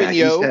 Alain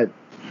Vigneault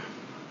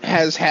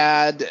has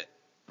had.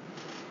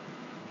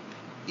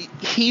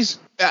 He's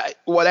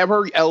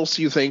whatever else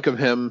you think of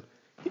him,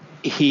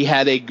 he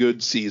had a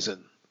good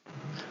season.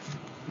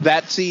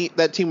 That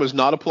team was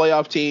not a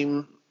playoff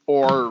team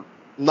or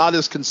not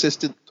as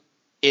consistent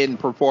in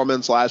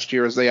performance last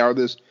year as they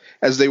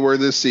were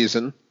this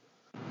season.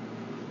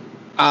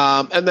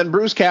 And then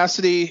Bruce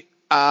Cassidy,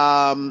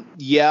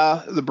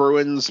 the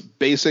Bruins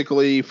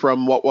basically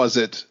from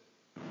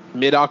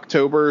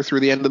mid-October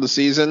through the end of the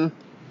season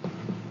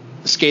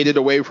skated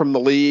away from the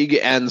league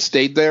and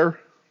stayed there.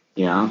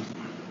 Yeah.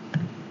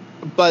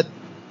 But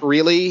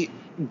really,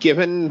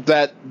 given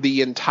that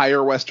the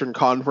entire Western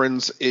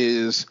Conference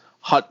is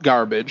hot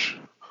garbage,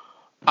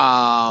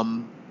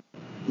 in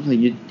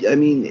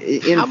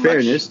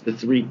fairness, the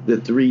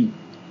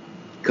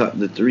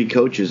three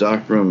coaches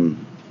are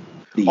from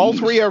the all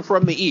East. 3 are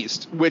from the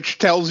East, which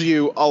tells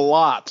you a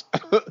lot.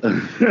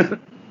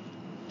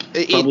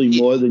 Probably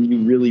more than you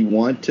really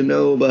want to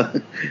know about.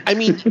 I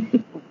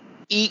mean,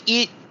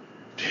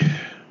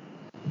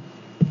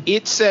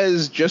 it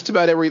says just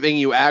about everything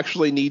you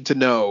actually need to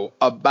know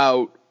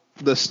about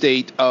the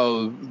state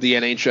of the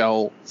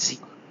NHL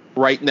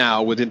right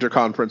now with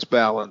interconference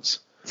balance.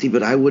 See,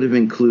 but I would have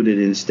included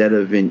instead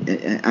of I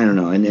don't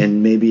know,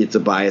 and maybe it's a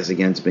bias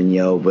against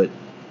Vigneault, but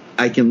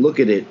I can look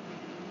at it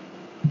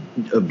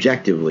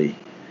objectively.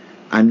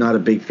 I'm not a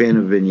big fan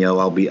of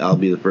Vigneault. I'll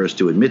be the first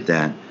to admit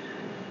that.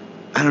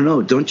 I don't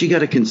know. Don't you got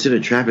to consider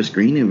Travis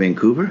Green in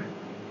Vancouver?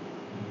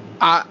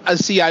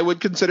 I would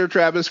consider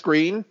Travis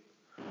Green.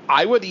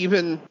 I would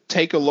even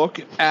take a look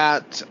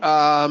at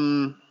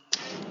the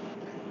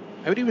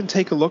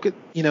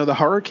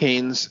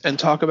Hurricanes and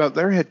talk about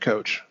their head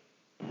coach.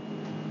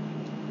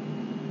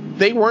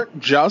 They weren't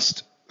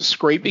just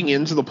scraping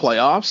into the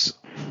playoffs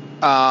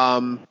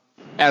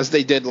as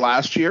they did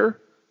last year.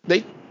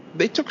 They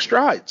took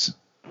strides.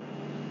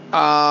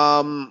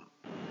 I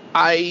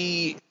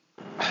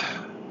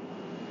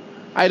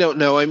don't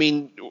know. I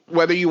mean,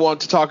 whether you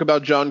want to talk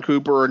about John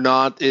Cooper or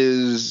not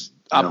is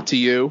up to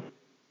you.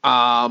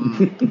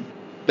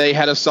 They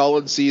had a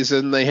solid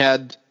season. They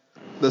had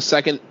the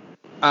second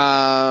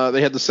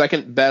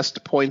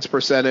best points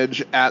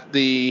percentage at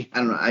the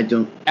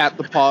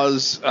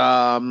pause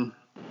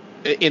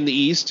in the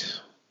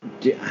East.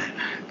 Do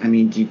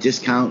you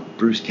discount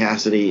Bruce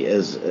Cassidy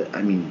as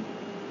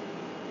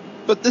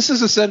But this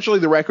is essentially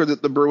the record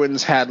that the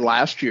Bruins had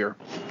last year.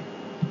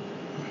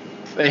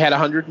 They had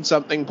 100 and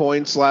something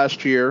points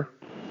last year.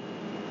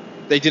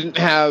 They didn't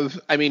have,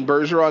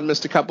 Bergeron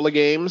missed a couple of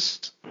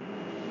games,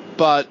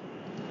 but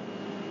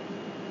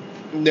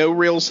no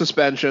real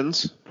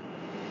suspensions.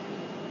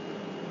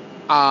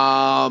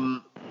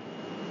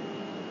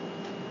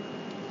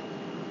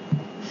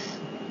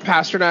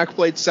 Pastrnak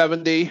played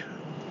 70.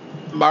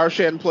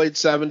 Marchand played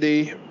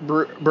 70.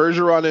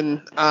 Bergeron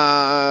and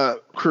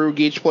Krug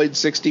each played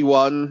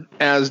 61,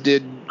 as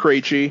did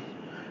Krejci.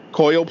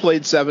 Coyle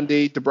played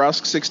 70.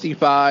 DeBrusk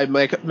 65.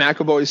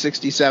 McAvoy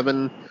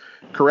 67.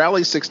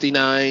 Corrali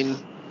 69.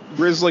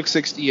 Grzelcyk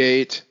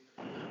 68.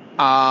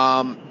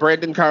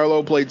 Brandon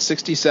Carlo played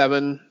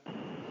 67.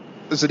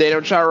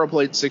 Zdeno Chara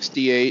played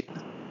 68.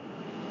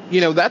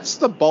 That's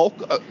the bulk.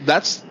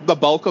 That's the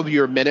bulk of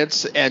your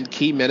minutes and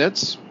key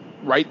minutes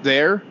right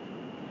there.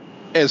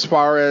 As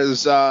far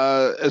as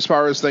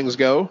things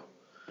go,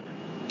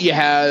 you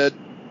had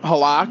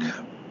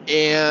Halak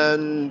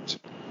and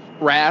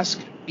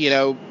Rask.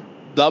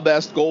 The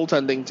best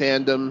goaltending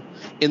tandem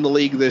in the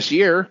league this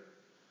year.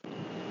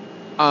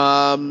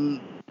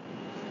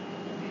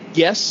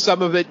 Yes,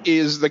 some of it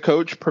is the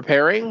coach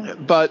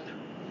preparing, but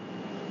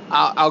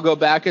I'll go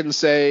back and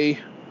say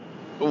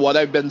what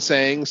I've been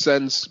saying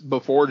since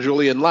before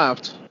Julian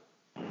left.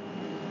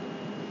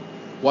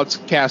 What's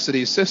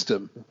Cassidy's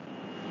system?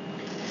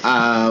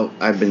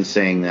 I've been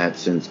saying that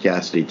since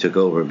Cassidy took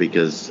over,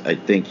 because I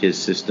think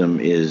his system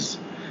is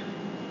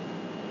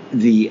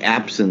the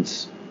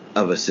absence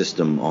of a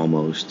system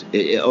almost.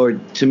 Or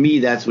to me,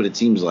 that's what it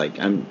seems like.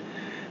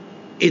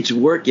 It's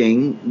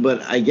working,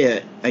 but I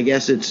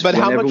guess it's. But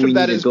how much of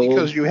that is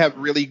because you have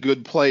really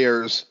good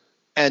players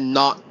and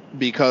not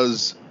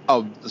because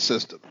of the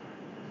system?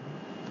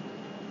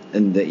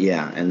 And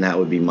that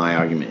would be my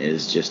argument.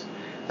 Is just,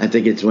 I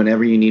think it's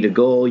whenever you need a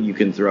goal, you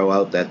can throw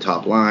out that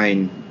top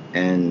line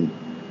and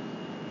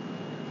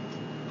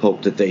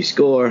hope that they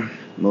score.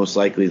 Most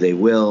likely they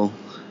will.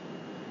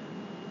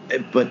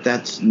 But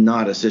that's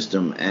not a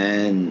system.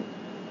 And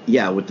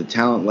with the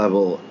talent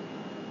level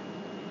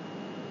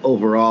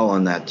overall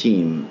on that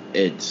team,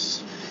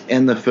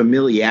 and the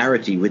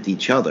familiarity with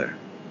each other.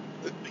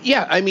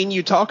 Yeah, I mean,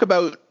 you talk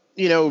about,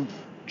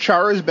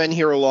 Chara's been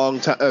here a long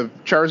time.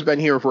 Chara's been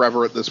here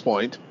forever at this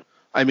point.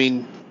 I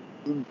mean,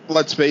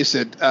 let's face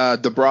it,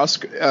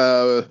 DeBrusk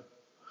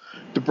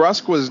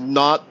was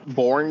not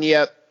born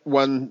yet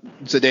when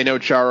Zdeno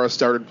Chara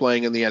started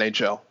playing in the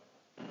NHL.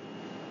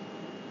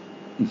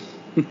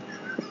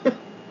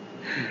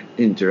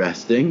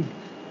 Interesting.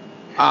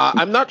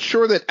 I'm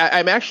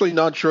actually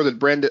not sure that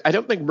Brandon. I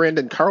don't think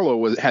Brandon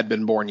Carlo had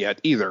been born yet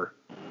either.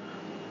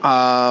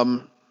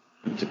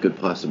 It's a good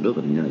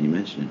possibility now that you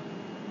mention it.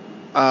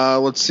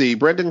 Let's see.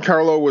 Brandon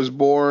Carlo was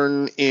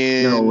born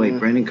in. No, wait.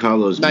 Brandon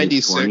Carlo's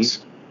 96.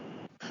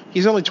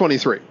 He's only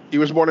 23. He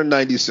was born in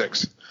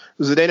 96.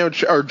 Jake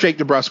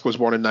DeBrusk was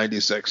born in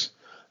 96.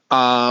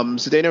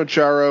 Zdeno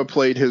Chara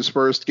played his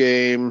first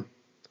game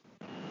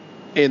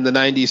in the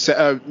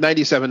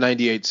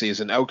 97-98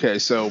 season. Okay,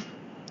 so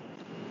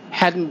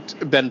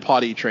hadn't been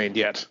potty trained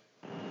yet.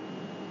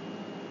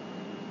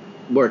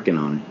 Working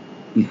on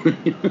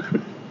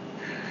it.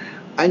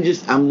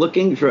 I'm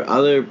looking for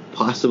other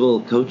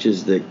possible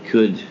coaches that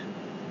could.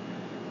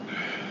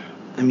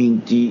 I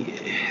mean,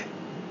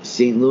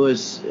 St.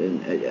 Louis.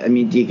 I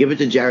mean, do you give it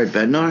to Jared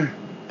Bednar,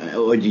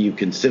 or do you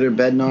consider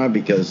Bednar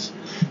because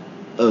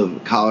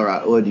of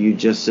Colorado, or do you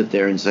just sit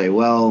there and say,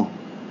 well,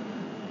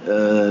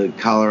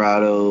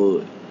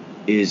 Colorado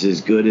is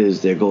as good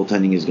as their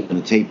goaltending is going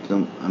to tape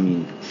them? I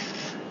mean,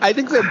 I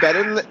think they're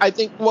better.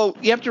 Well,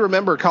 you have to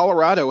remember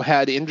Colorado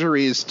had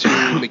injuries to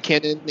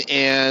McKinnon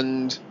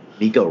and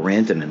Mikko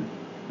Rantanen.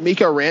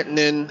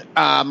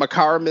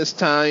 Makar missed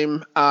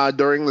time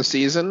during the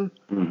season.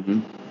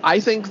 Mm-hmm. I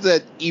think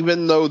that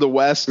even though the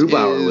West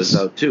Grubauer was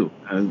out too.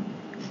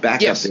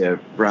 Back up there,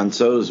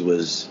 Francouz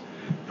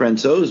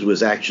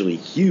was actually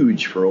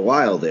huge for a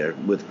while there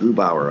with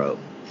Grubauer out.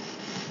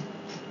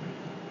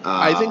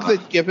 I think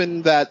that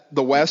given that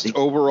the West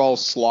overall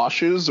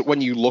sloshes when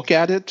you look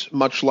at it,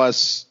 much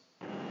less.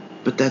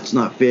 But that's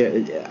not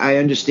fair. I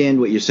understand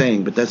what you're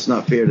saying, but that's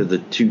not fair to the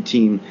two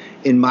teams.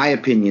 In my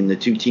opinion, the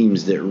two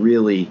teams that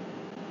really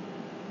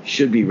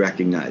should be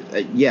recognized.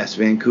 Yes,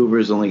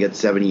 Vancouver's only got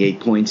 78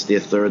 points. They're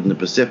third in the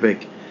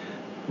Pacific.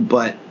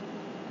 But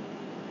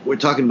we're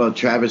talking about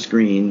Travis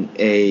Green,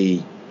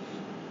 a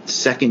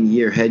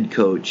second-year head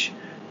coach,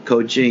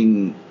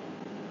 coaching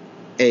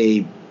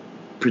a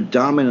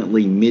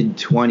predominantly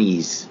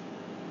mid-20s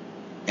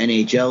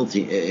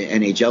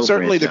NHL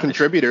Certainly franchise. The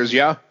contributors,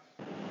 yeah.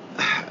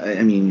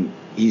 I mean,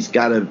 he's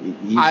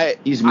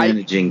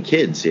managing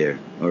kids here.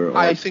 Or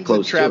I think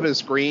that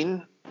Travis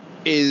Green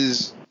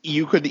is.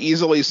 You could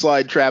easily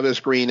slide Travis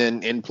Green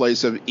in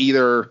place of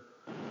either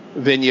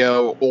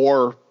Vigneault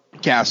or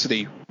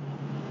Cassidy.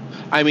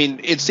 I mean,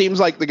 it seems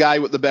like the guy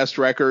with the best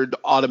record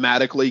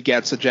automatically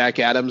gets a Jack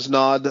Adams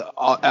nod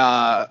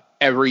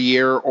every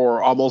year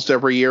or almost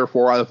every year,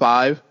 4 out of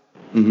 5.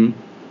 Mm-hmm.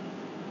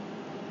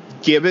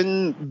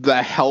 Given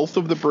the health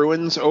of the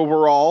Bruins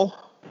overall,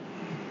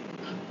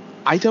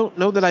 I don't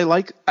know that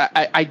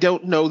I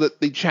don't know that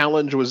the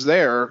challenge was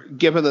there,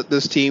 given that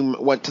this team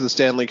went to the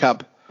Stanley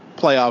Cup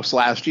playoffs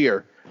last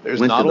year.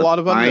 There's not a lot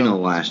of unknown. Final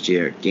last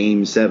year,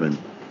 Game 7.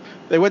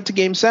 They went to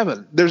Game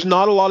 7. There's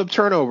not a lot of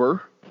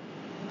turnover.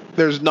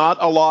 There's not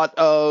a lot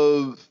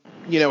of,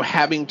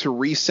 having to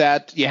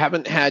reset. You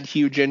haven't had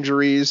huge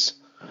injuries.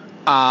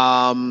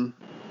 I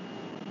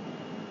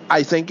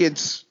think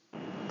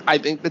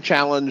the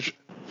challenge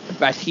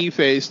that he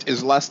faced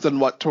is less than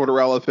what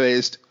Tortorella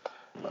faced,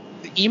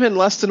 even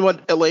less than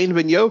what Alain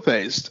Vigneault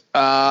faced.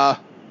 I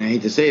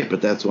hate to say it,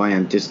 but that's why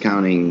I'm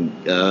discounting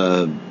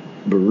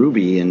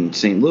Berube in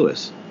St.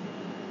 Louis.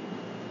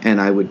 And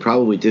I would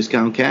probably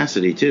discount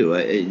Cassidy,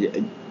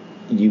 too.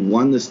 You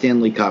won the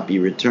Stanley Cup.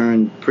 You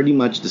returned pretty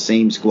much the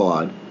same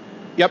squad.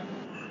 Yep.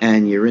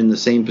 And you're in the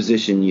same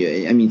position.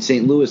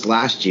 St. Louis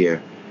last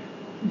year,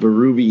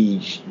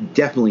 Berube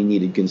definitely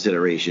needed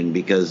consideration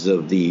because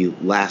of the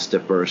last to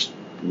first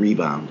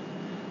rebound.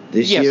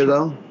 This year,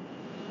 though?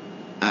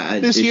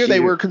 This year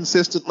they were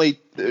consistently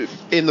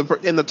in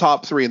the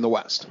top three in the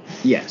West.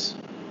 Yes.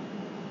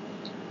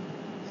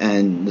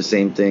 And the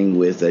same thing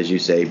with, as you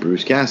say,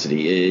 Bruce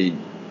Cassidy.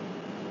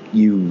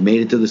 You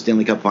made it to the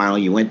Stanley Cup final.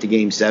 You went to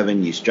Game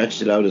 7. You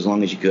stretched it out as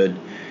long as you could.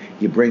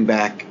 You bring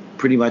back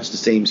pretty much the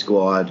same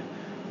squad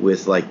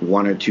with like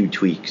one or two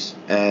tweaks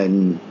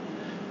and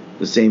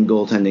the same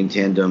goaltending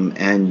tandem,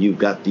 and you've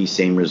got the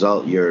same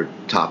result. You're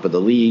top of the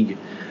league.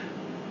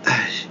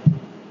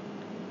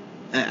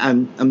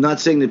 I'm not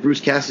saying that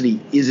Bruce Cassidy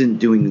isn't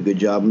doing a good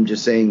job. I'm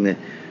just saying that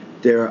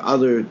there are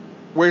other.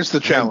 Where's the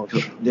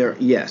challenge? There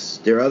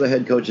are other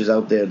head coaches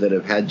out there that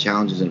have had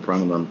challenges in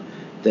front of them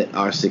that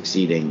are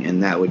succeeding,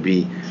 and that would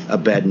be a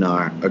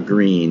Bednar, a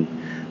Green.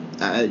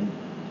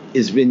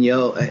 Is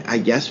Vigneault? I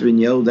guess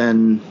Vigneault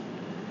then.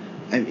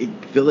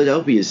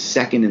 Philadelphia is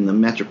second in the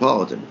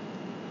Metropolitan.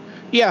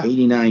 Yeah,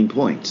 89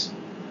 points.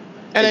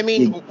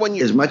 And when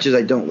as much as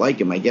I don't like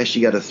him, I guess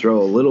you got to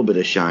throw a little bit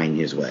of shine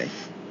his way.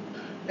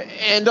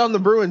 And on the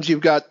Bruins,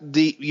 you've got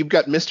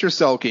Mr.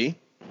 Selke,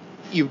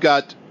 you've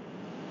got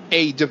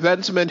a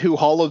defenseman who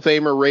Hall of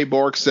Famer Ray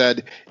Bourque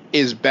said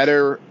is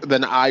better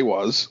than I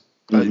was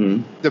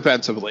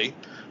defensively.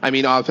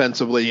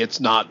 Offensively, it's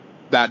not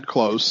that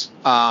close.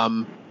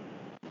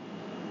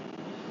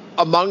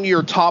 Among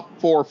your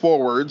top four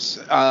forwards,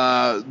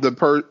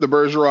 the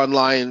Bergeron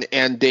line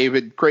and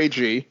David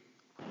Krejci,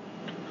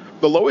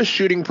 the lowest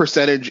shooting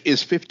percentage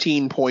is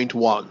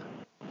 15.1.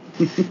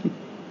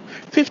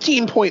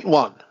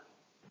 15.1.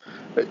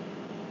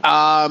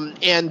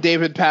 And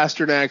David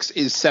Pasternak's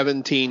is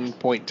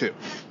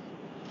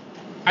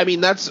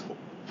 17.2. That's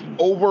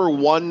over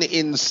 1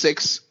 in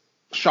 6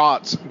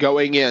 shots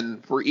going in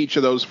for each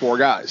of those four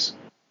guys.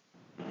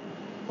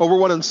 Over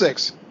 1 in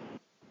 6.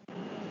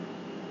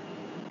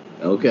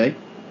 Okay.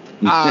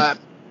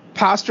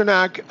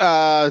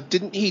 Pastrnak,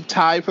 didn't he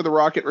tie for the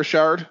Rocket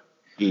Richard?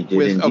 He did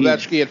with indeed.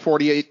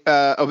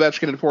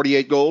 Ovechkin at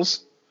 48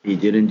 goals. He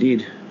did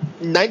indeed.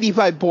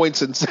 95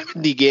 points in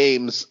 70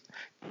 games.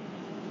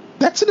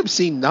 That's an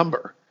obscene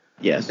number.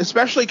 Yes.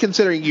 Especially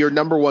considering your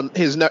number one,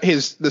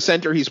 the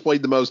center he's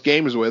played the most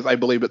games with, I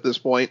believe at this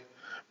point,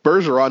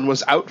 Bergeron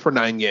was out for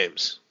 9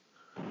 games.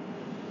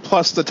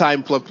 Plus the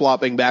time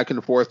flip-flopping back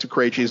and forth to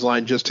Krejci's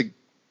line just to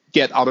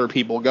get other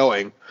people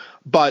going.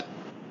 But,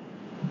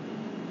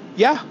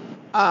 yeah,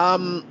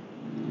 I'm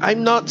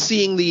not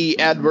seeing the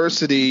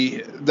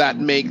adversity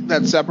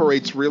that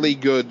separates really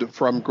good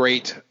from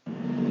great,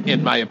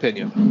 in my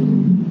opinion.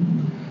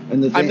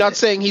 And I'm not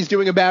saying he's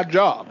doing a bad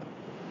job.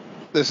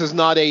 This is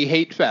not a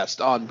hate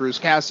fest on Bruce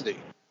Cassidy.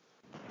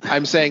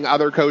 I'm saying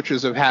other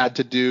coaches have had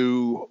to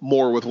do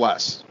more with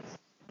less.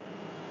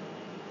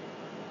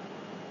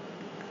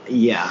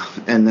 Yeah,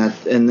 and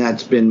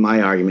that's been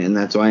my argument, and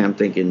that's why I'm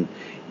thinking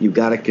you've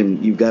got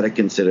to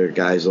consider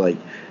guys like,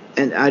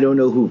 and I don't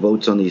know who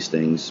votes on these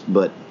things,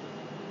 but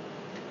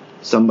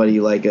somebody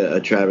like a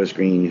Travis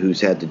Green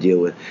who's had to deal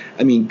with.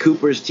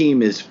 Cooper's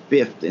team is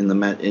 5th in the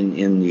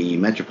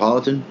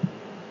Metropolitan.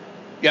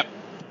 Yep.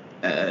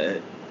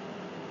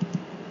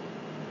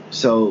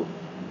 So,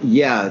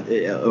 yeah,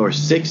 or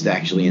 6th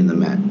actually in the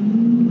Met.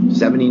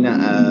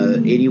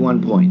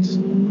 81 points.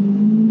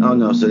 Oh,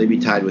 no, so they'd be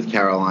tied with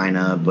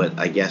Carolina, but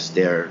I guess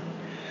they're...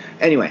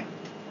 Anyway,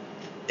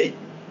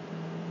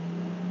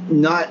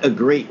 not a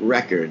great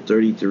record,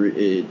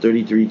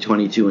 33,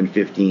 22, and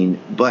 15,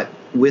 but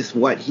with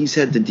what he's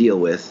had to deal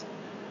with,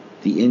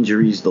 the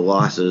injuries, the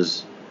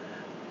losses,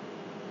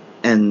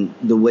 and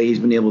the way he's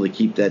been able to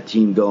keep that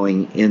team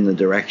going in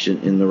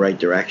the right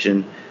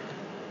direction,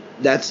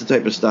 that's the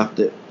type of stuff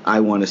that I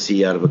want to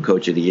see out of a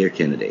Coach of the Year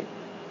candidate.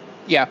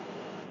 Yeah.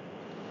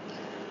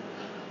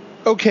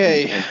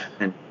 Okay.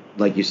 And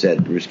like you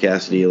said, Bruce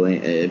Cassidy,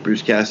 I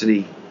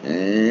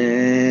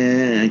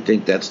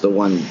think that's the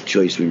one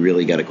choice we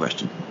really got to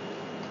question.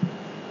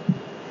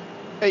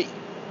 Hey,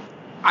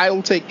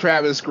 I'll take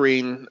Travis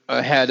Green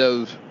ahead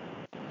of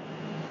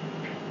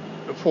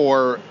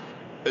for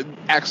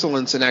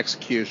excellence in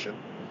execution.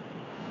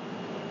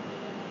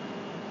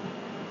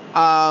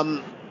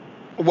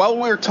 While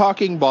we're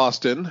talking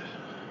Boston,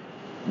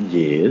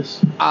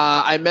 yes,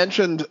 I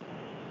mentioned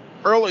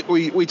early.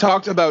 We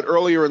talked about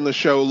earlier in the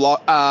show.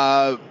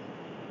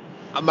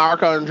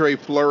 Marc-Andre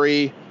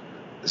Fleury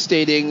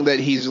stating that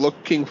he's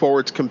looking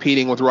forward to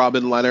competing with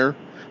Robin Lehner.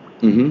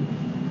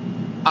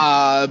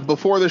 Mm-hmm.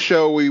 Before the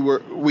show,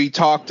 we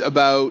talked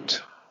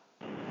about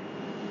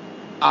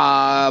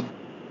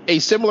a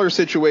similar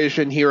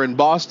situation here in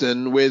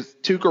Boston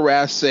with Tuukka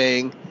Rask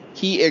saying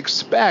he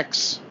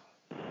expects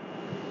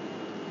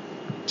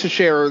to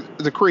share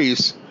the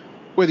crease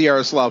with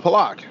Yaroslav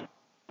Halak.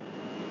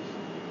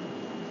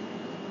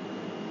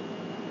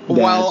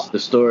 That's the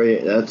story.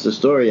 That's the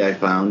story I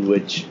found,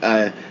 which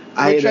I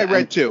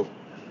read too.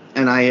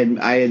 And I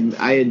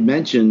had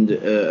mentioned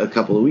a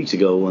couple of weeks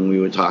ago when we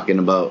were talking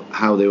about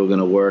how they were going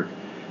to work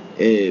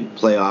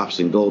playoffs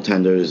and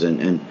goaltenders,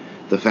 and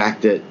the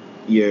fact that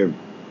your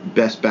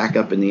best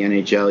backup in the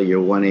NHL,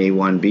 your 1A,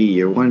 1B,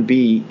 your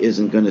 1B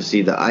isn't going to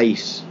see the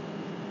ice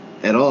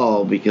at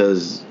all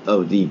because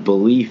of the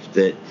belief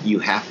that you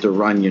have to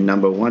run your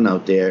number one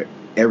out there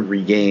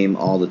every game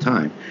all the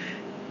time.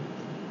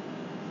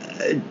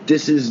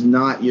 This is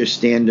not your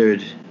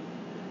standard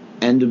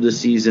end of the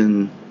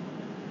season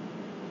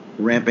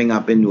ramping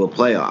up into a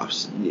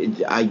playoffs.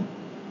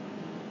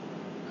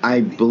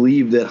 I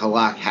believe that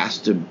Halak has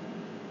to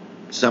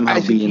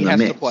somehow be in the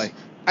mix.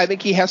 I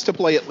think he has to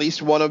play at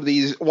least one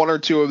or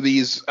two of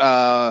these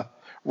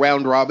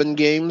round robin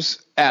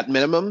games at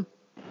minimum.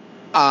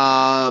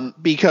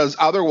 Because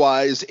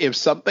otherwise, if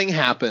something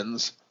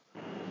happens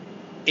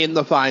in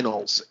the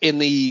finals, in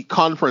the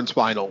conference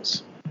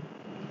finals,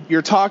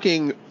 you're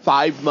talking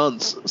 5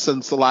 months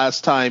since the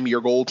last time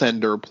your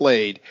goaltender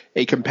played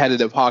a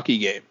competitive hockey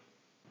game.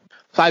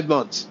 5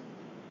 months.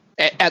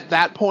 At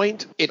that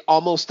point, it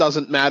almost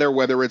doesn't matter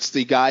whether it's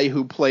the guy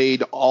who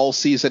played all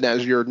season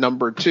as your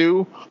number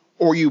two,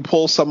 or you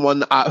pull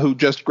someone who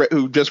just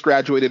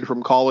graduated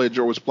from college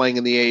or was playing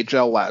in the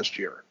AHL last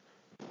year.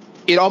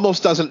 It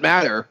almost doesn't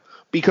matter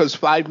because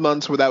 5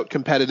 months without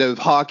competitive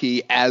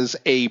hockey as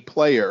a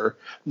player,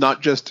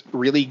 not just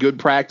really good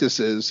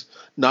practices,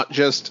 not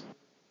just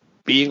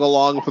being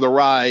along for the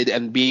ride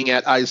and being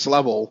at ice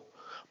level,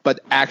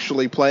 but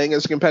actually playing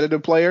as a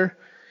competitive player,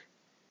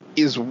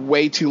 is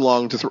way too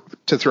long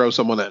to throw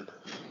someone in.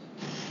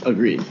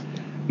 Agreed.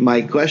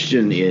 My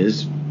question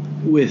is,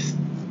 with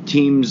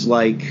teams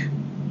like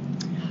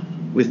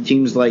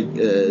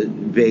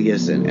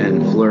Vegas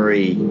and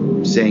Fleury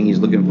saying he's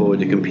looking forward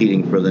to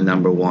competing for the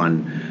number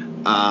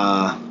one,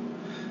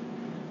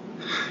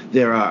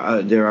 there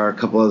are a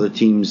couple other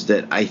teams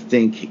that I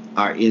think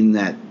are in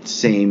that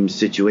same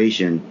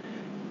situation.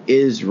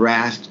 Is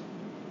Rask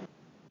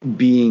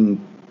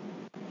being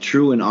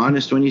true and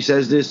honest when he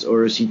says this,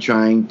 or is he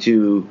trying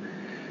to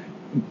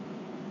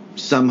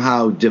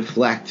somehow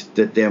deflect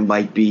that there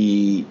might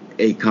be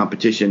a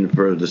competition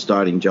for the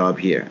starting job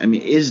here? I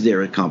mean, is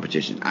there a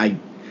competition? I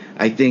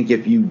think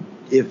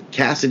if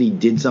Cassidy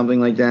did something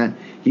like that,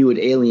 he would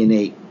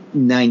alienate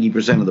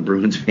 90% of the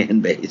Bruins fan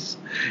base.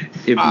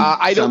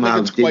 I don't think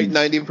it's quite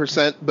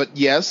 90%, but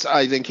yes,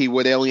 I think he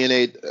would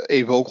alienate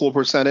a vocal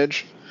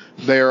percentage.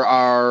 There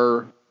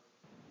are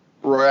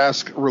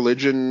Rask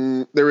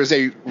religion. There is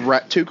a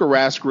Tuukka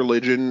Rask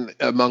religion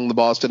among the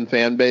Boston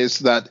fan base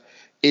that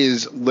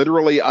is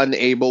literally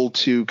unable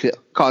to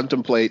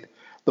contemplate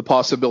the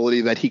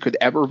possibility that he could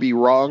ever be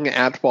wrong,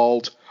 at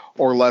fault,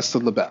 or less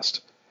than the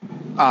best.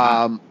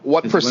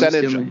 What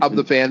percentage of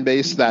the fan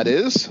base that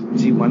is?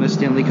 Has he won a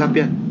Stanley Cup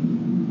yet?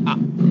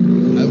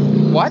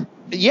 What?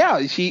 Yeah,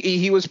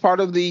 he was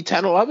part of the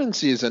 10-11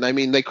 season. I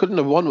mean, they couldn't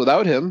have won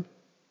without him.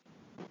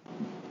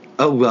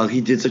 Oh, well, he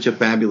did such a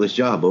fabulous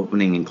job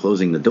opening and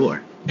closing the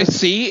door.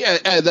 See,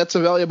 that's a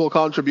valuable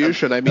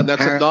contribution. I mean,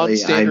 that's a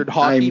non-standard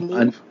hockey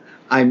move.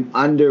 I'm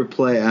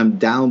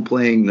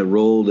downplaying the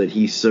role that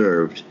he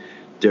served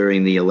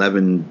during the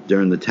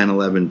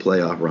 10-11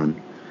 playoff run.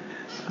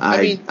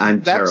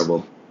 I'm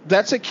terrible.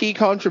 That's a key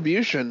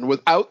contribution.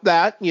 Without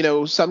that,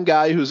 some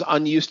guy who's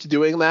unused to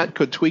doing that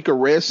could tweak a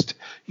wrist,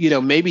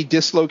 maybe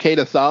dislocate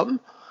a thumb,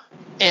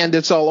 and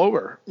it's all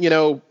over.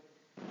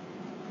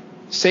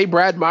 Say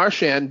Brad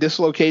Marchand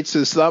dislocates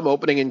his thumb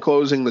opening and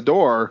closing the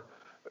door,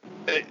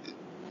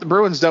 the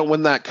Bruins don't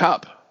win that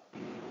cup.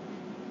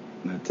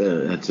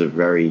 That's a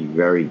very,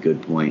 very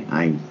good point.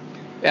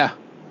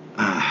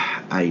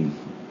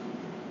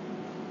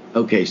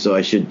 Okay, so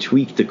I should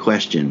tweak the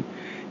question.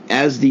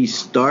 As the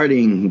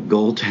starting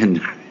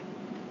goaltender,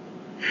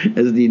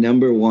 as the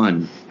number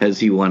one,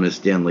 has he won a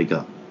Stanley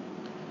Cup?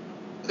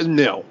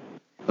 No.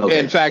 Okay,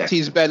 in fact,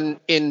 he's been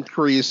in the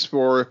crease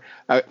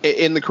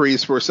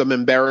for some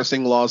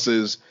embarrassing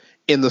losses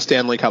in the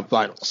Stanley Cup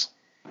Finals.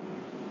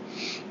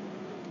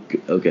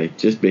 Okay,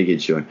 just making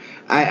sure.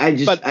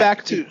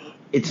 Back to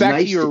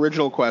your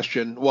original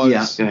question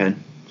was, go ahead.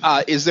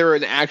 Is there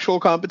an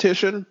actual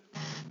competition?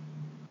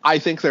 I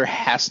think there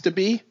has to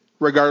be,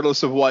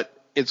 regardless of what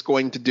it's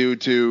going to do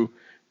to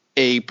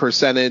a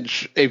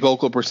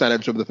vocal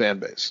percentage of the fan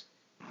base.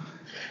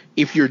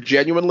 If you're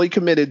genuinely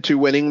committed to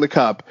winning the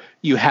cup,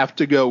 you have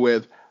to go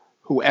with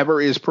whoever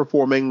is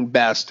performing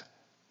best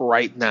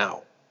right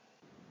now.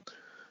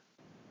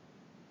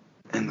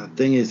 And the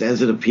thing is,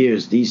 as it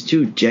appears, these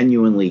two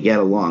genuinely get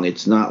along.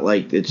 It's not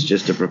like it's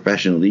just a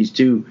professional. These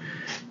two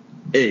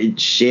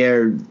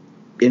share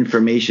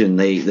information.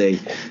 They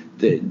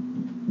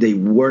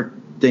work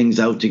things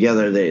out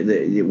together.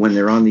 They when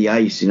they're on the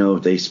ice,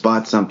 if they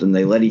spot something,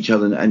 they let each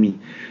other. I mean,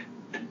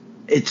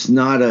 it's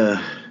not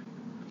a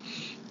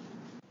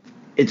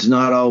it's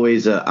not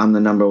always I'm the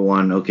number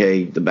one.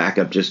 Okay, the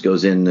backup just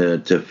goes in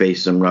to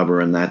face some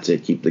rubber and that's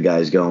it. Keep the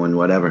guys going,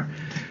 whatever.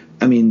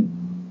 I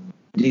mean,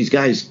 these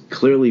guys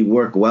clearly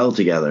work well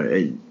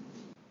together.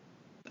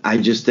 I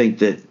just think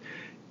that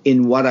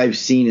in what I've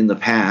seen in the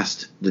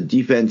past, the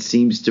defense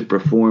seems to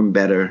perform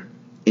better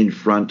in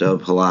front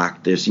of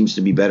Halak. There seems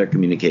to be better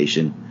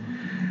communication.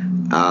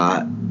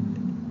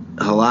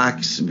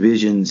 Halak's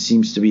vision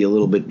seems to be a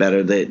little bit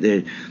better.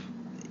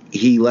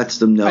 He lets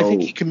them know. I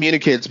think he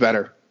communicates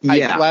better.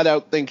 Yeah. I flat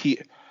out think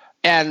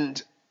and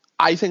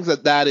I think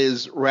that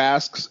is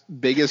Rask's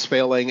biggest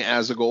failing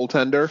as a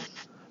goaltender,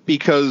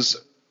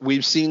 because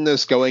we've seen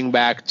this going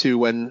back to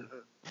when,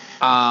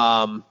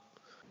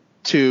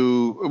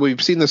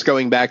 we've seen this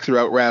going back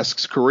throughout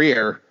Rask's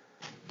career.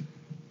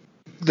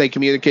 They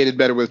communicated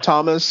better with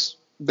Thomas.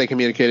 They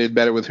communicated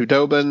better with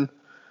Hudobin.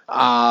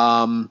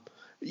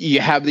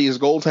 You have these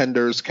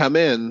goaltenders come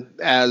in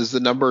as the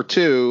number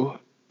two,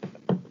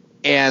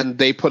 and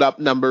they put up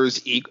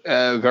numbers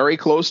very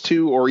close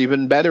to or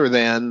even better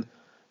than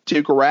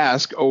Tuukka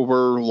Rask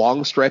over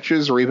long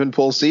stretches or even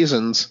full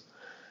seasons.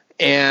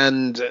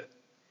 And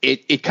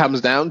it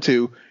comes down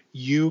to,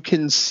 you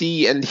can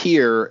see and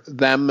hear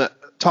them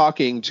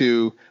talking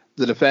to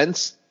the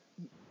defense,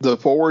 the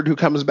forward who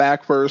comes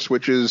back first,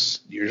 which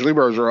is usually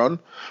Bergeron,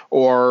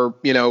 or,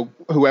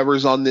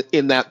 whoever's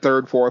in that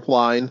third, fourth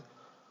line.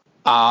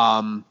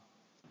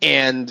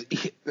 And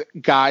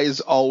guys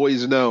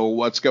always know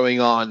what's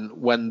going on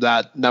when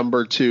that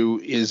number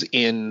two is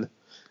in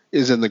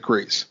the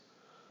crease.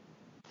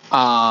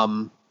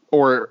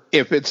 Or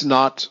if it's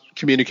not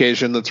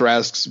communication that's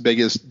Rask's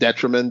biggest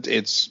detriment,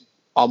 it's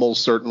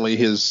almost certainly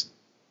his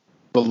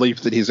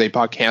belief that he's a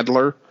puck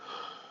handler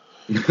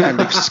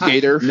and a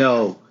skater.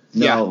 No,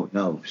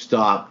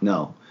 stop,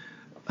 no.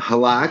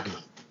 Halak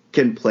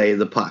can play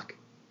the puck.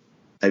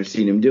 I've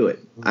seen him do it.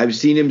 I've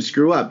seen him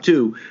screw up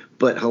too,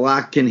 but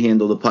Halak can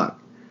handle the puck.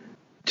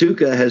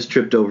 Tuukka has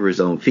tripped over his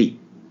own feet.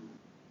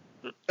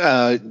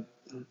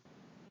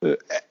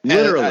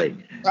 Literally.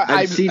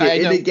 I've seen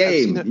it in the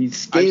game. He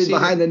skated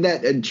behind the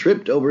net and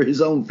tripped over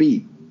his own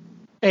feet.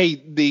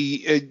 Hey,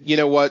 you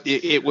know what?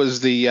 It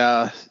was the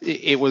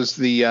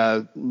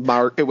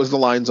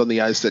lines on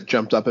the ice that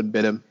jumped up and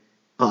bit him.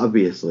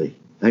 Obviously.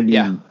 I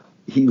mean,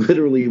 He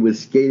literally was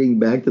skating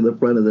back to the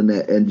front of the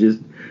net and just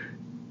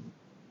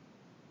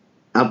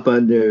up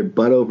under,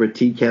 butt over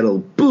tea kettle,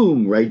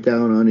 boom, right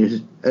down on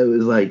his. It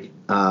was like,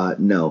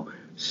 no,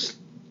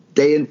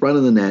 stay in front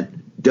of the net.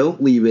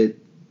 Don't leave it.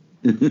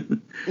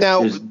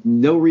 Now, there's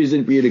no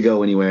reason for you to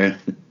go anywhere.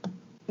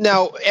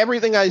 Now,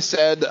 everything I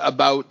said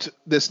about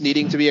this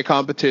needing to be a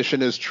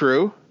competition is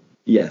true.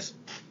 Yes.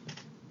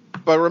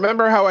 But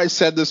remember how I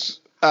said this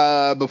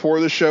before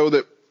the show,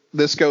 that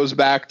this goes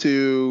back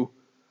to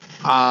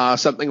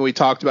something we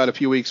talked about a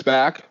few weeks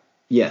back?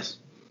 Yes.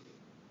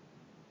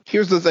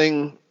 Here's the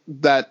thing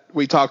that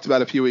we talked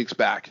about a few weeks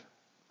back.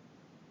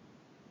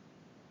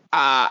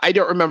 I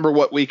don't remember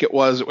what week it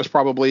was. It was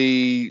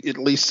probably at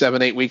least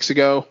 7-8 weeks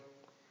ago.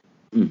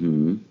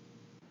 Mm-hmm.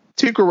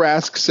 Tuukka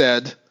Rask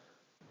said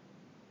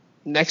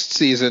next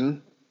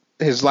season,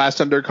 his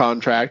last under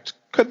contract,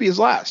 could be his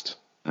last.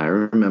 I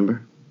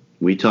remember.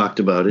 We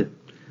talked about it.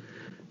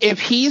 If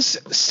he's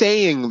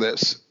saying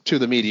this to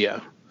the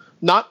media,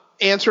 not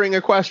answering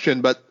a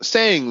question, but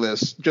saying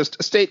this, just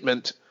a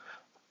statement,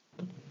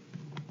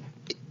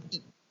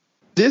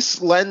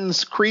 this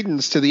lends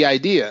credence to the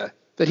idea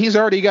that he's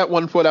already got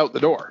one foot out the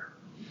door.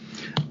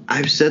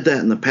 I've said that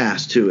in the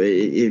past, too.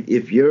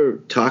 If you're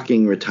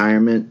talking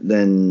retirement,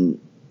 then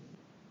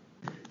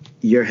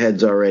your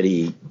head's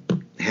already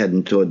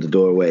heading toward the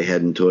doorway,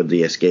 heading toward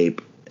the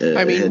escape,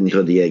 heading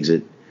toward the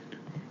exit.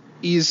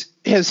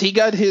 Has he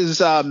got his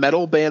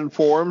metal band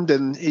formed,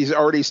 and he's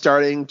already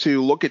starting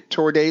to look at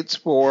tour dates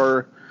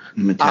for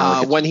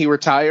when he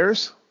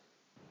retires?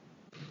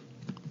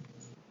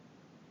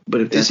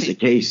 But if that's the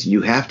case,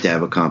 you have to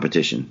have a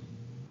competition.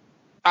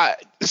 I'll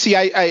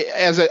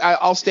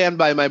stand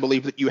by my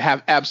belief that you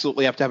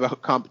absolutely have to have a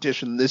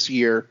competition this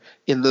year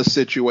in this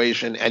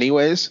situation,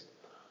 anyways.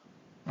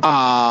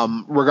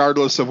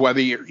 Regardless of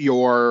whether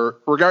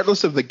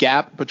regardless of the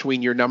gap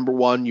between your number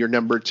one, your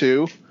number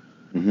two.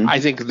 Mm-hmm. I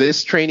think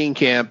this training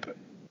camp,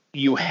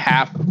 you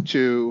have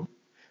to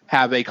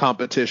have a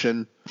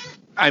competition.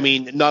 I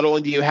mean, not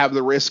only do you have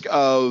the risk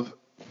of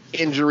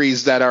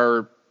injuries that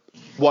are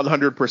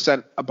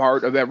 100% a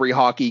part of every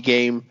hockey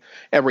game,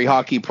 every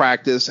hockey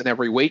practice, and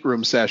every weight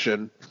room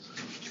session,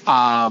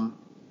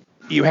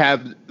 you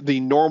have the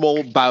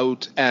normal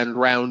bout and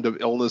round of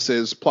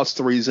illnesses, plus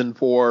the reason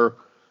for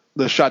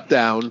the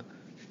shutdown,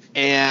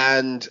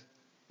 and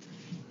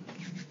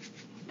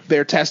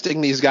they're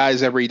testing these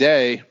guys every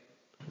day.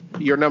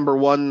 Your number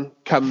one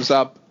comes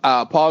up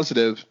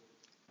positive,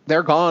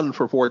 they're gone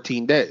for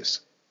 14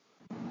 days.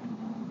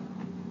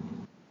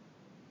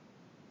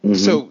 Mm-hmm.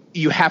 So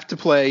you have to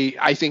play.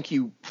 I think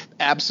you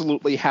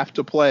absolutely have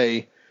to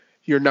play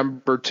your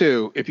number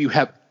two if you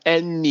have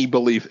any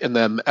belief in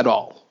them at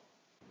all.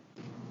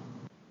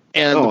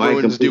 And the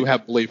Bruins do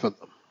have belief in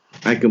them.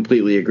 I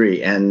completely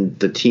agree. And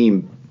the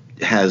team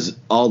has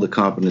all the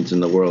confidence in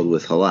the world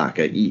with Halak.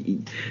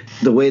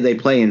 The way they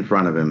play in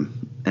front of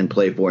him and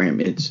play for him,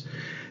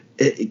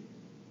 it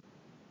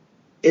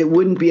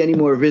wouldn't be any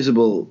more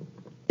visible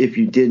if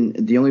you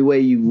didn't. The only way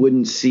you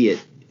wouldn't see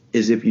it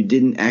is if you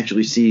didn't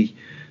actually see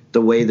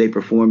the way they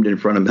performed in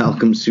front of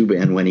Malcolm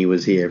Subban when he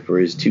was here for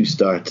his 2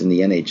 starts in the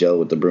NHL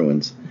with the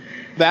Bruins.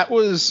 That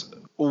was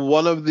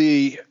one of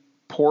the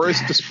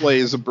poorest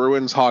displays of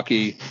Bruins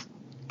hockey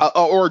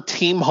or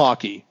team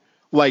hockey,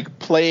 like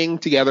playing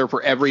together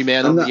for every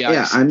man on the ice.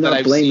 Yeah, I'm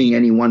not blaming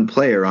any one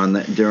player on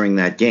that during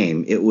that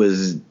game. It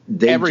was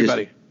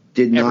everybody just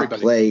did not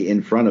play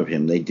in front of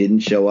him. They didn't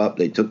show up.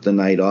 They took the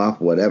night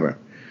off, whatever.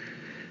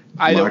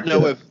 I don't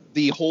know if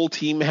the whole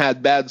team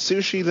had bad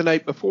sushi the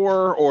night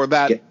before or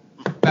that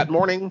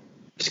morning.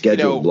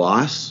 Scheduled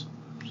loss.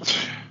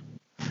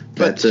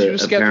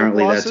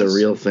 Apparently that's a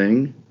real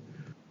thing.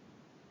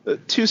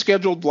 2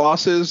 scheduled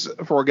losses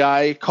for a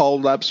guy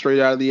called up straight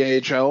out of the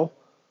AHL.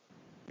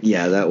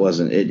 Yeah, that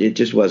wasn't it. It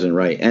just wasn't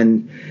right.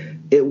 And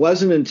it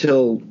wasn't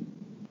until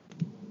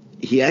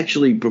he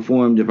actually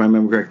performed, if I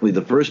remember correctly,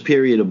 the first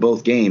period of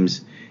both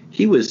games,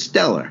 he was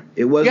stellar.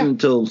 It wasn't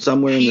until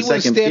somewhere in the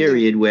second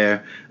period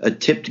where a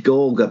tipped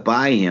goal got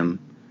by him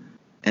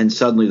and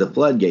suddenly the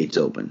floodgates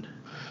opened.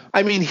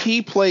 I mean,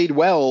 he played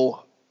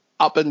well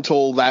up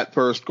until that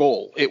first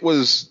goal. It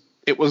was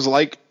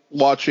like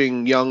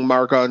watching young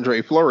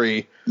Marc-Andre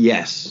Fleury.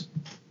 Yes.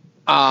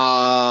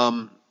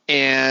 And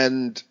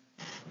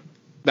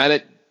then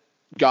it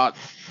got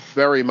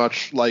very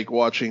much like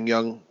watching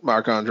young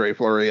Marc-Andre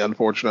Fleury,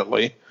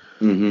 unfortunately.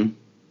 Mm-hmm.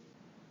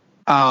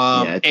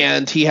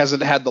 And he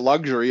hasn't had the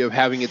luxury of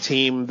having a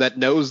team that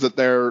knows that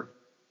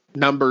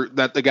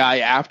that the guy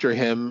after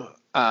him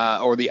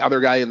or the other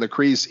guy in the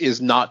crease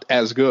is not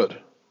as good.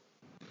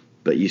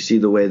 But you see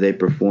the way they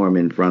perform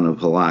in front of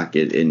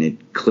Halak, and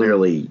it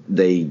clearly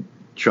they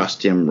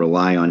trust him,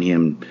 rely on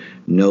him,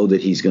 know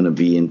that he's going to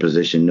be in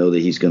position, know that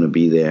he's going to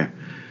be there.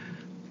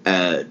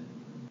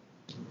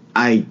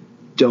 I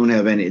don't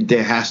have any.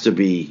 There has to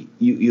be.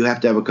 You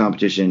have to have a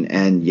competition,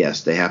 and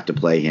yes, they have to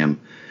play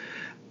him.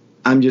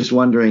 I'm just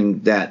wondering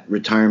that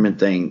retirement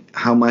thing,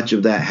 how much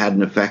of that had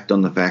an effect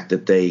on the fact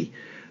that they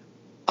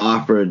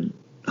offered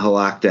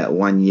Halak that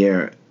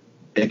 1-year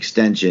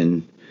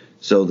extension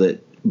so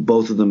that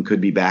both of them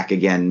could be back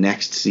again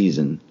next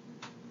season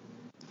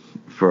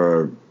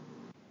so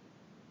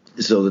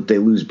that they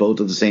lose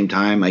both at the same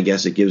time. I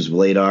guess it gives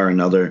Vladar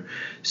another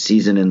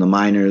season in the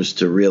minors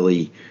to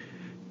really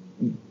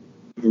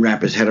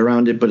wrap his head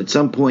around it. But at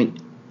some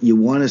point, you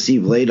want to see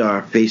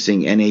Vladar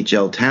facing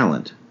NHL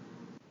talent.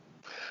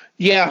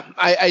 Yeah,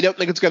 I don't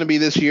think it's going to be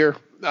this year.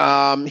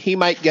 He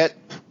might get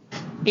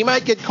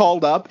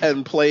called up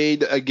and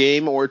played a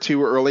game or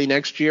 2 early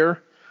next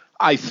year.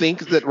 I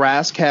think that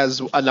Rask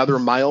has another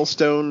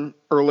milestone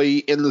early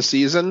in the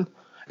season.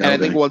 And I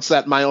think once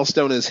that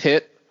milestone is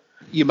hit,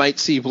 you might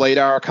see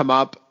Vladar come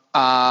up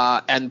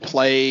and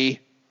play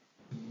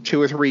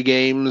 2 or 3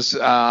 games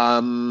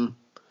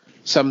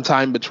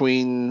sometime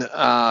between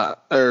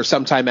or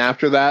sometime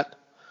after that,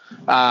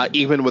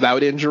 even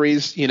without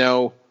injuries. You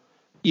know,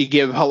 you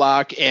give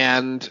Halak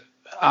and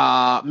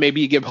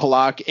maybe you give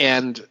Halak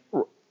and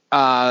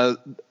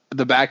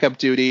the backup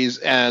duties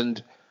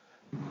and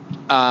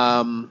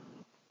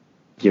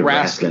give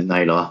Rask a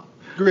night off.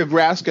 Give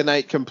Rask a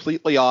night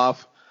completely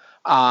off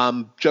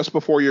just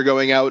before you're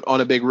going out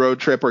on a big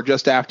road trip or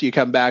just after you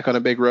come back on a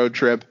big road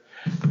trip,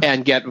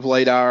 and get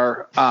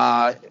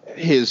Vladar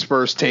his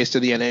first taste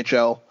of the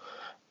NHL.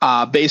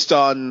 Based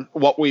on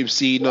what we've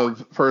seen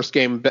of first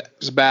game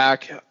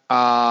back,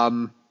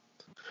 I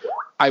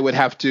would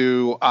have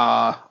to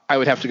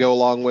go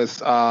along with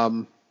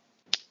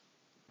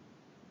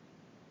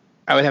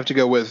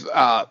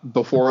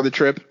before the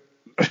trip.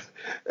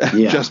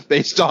 Yeah. just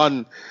based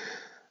on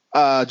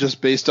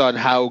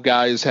how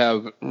guys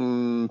have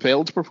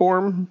failed to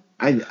perform.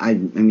 I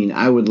mean,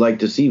 I would like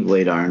to see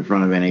Vladar in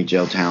front of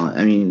NHL talent.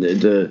 I mean,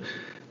 the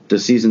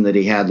season that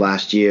he had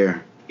last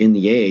year in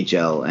the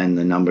AHL and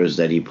the numbers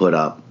that he put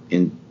up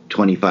in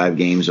 25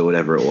 games or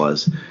whatever it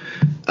was,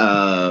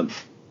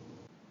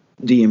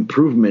 the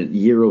improvement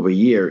year over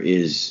year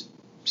is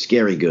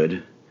scary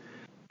good.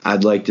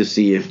 I'd like to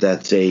see if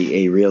that's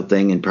a real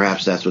thing, and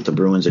perhaps that's what the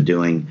Bruins are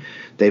doing.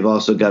 They've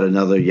also got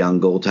another young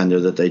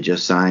goaltender that they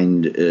just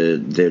signed,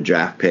 their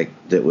draft pick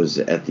that was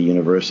at the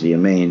University of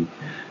Maine,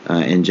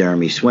 in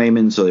Jeremy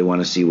Swayman, so they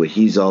want to see what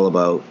he's all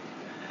about.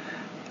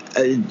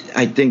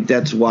 I think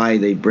that's why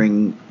they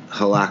bring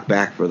Halak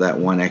back for that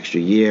 1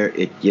 extra year.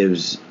 It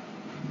gives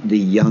the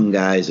young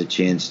guys a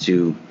chance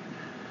to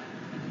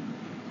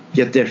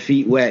get their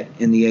feet wet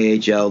in the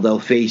AHL. They'll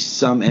face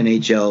some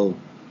NHL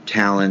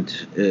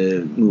talent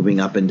moving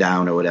up and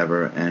down or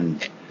whatever,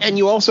 and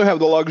you also have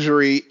the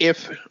luxury,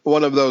 if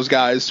one of those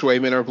guys,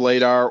 Swayman or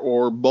Vladar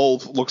or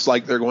both, looks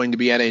like they're going to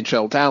be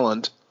NHL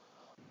talent,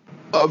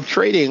 of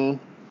trading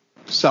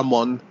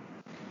someone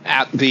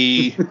at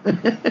the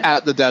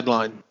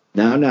deadline.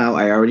 Now,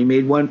 I already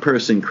made one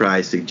person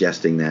cry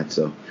suggesting that,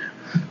 so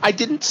I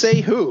didn't say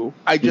who.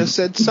 I just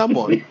said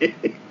someone.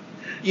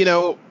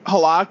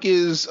 Halak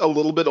is a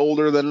little bit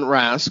older than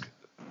Rask.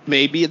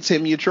 Maybe it's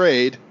him you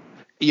trade.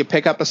 You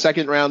pick up a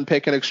second-round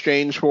pick in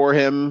exchange for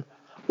him,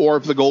 or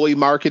if the goalie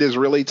market is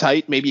really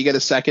tight, maybe you get a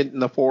second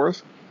and a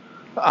fourth,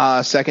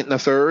 second and a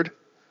third.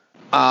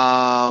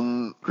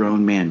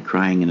 Grown man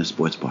crying in a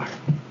sports bar.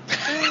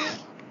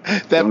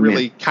 That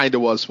really kind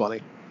of was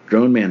funny.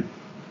 Grown man.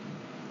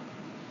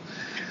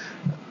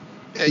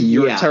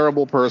 You're a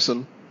terrible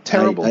person.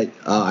 Terrible.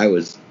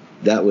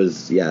 That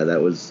was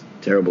a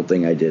terrible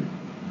thing I did.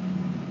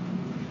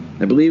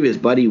 I believe his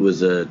buddy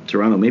was a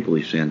Toronto Maple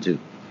Leafs fan too.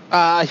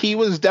 He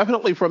was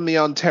definitely from the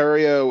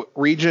Ontario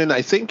region.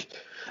 I think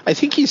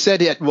he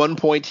said at one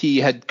point he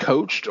had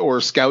coached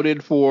or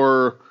scouted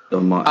for the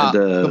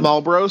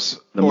Marlboros.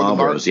 The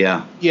Marlboros,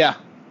 yeah. Yeah.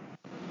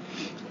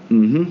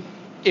 Mm-hmm.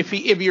 If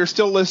you're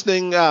still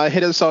listening,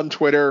 hit us on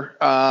Twitter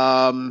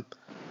and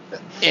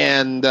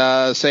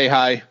say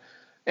hi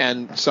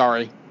and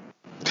sorry.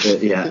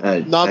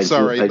 Not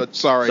sorry, but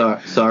sorry.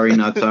 Sorry,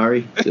 not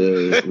sorry.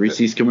 The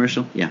Reese's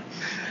commercial. Yeah,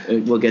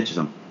 we'll get you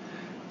some.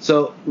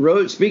 So,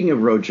 speaking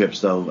of road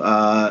trips, though,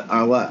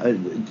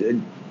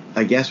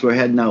 I guess we're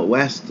heading out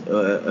west,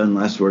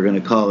 unless we're going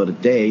to call it a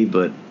day.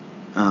 But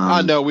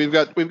no, we've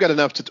got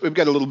enough we've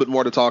got a little bit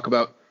more to talk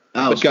about.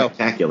 Oh,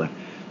 spectacular! Go.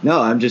 No,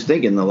 I'm just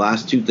thinking the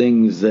last two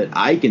things that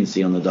I can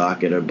see on the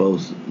docket are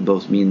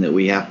both mean that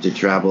we have to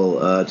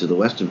travel to the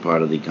western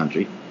part of the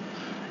country.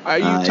 Are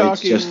you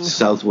talking? It's just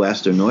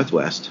southwest or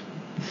northwest.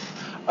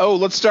 Oh,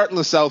 let's start in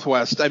the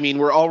southwest. I mean,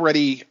 we're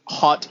already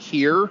hot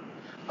here.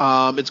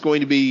 It's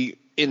going to be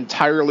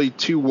entirely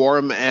too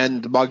warm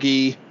and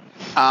muggy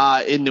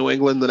in New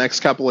England the next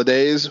couple of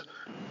days.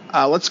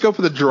 Let's go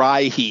for the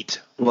dry heat.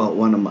 Well,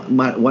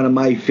 one of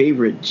my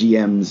favorite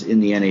GMs in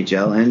the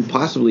NHL and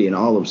possibly in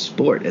all of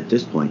sport at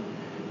this point,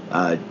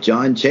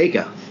 John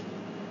Chayka,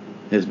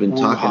 has been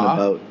talking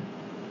about.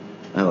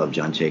 I love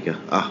John Chayka.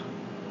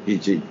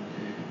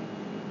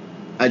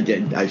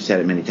 I've said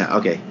it many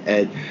times. Okay.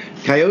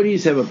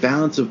 Coyotes have a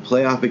balance of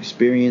playoff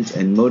experience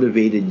and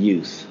motivated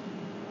youth.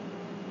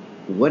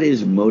 What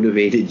is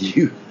motivated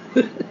youth?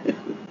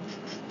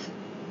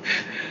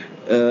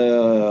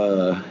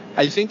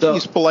 I think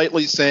he's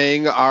politely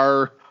saying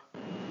our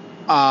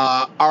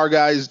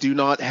guys do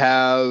not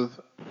have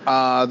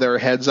their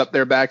heads up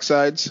their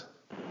backsides.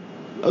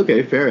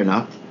 Okay, fair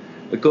enough.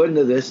 According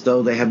to this,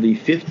 though, they have the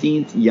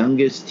 15th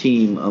youngest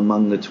team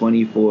among the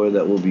 24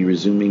 that will be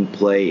resuming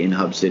play in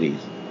hub cities.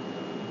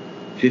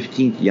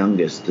 15th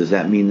youngest. Does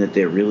that mean that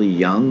they're really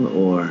young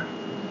or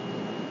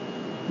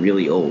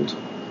really old?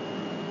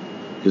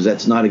 Because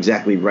that's not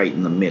exactly right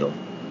in the middle.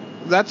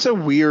 That's a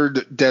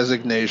weird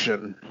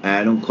designation.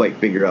 I don't quite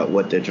figure out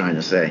what they're trying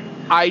to say.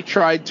 I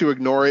tried to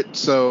ignore it,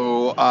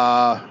 so...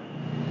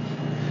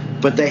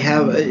 But they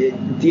have...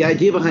 the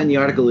idea behind the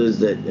article is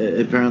that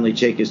apparently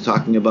Chayka is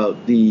talking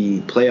about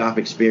the playoff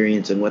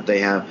experience and what they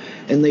have.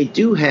 And they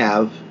do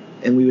have,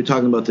 and we were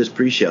talking about this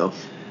pre-show,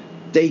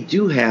 they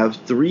do have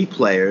 3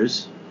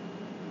 players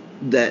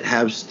that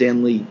have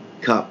Stanley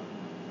Cup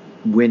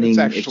winning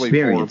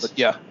experience. 4, but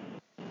yeah.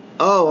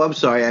 Oh, I'm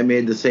sorry. I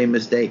made the same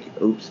mistake.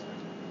 Oops.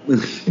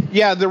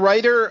 Yeah, the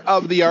writer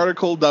of the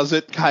article does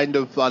it kind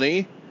of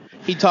funny.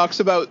 He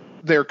talks about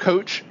their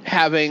coach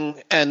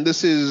having, and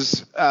this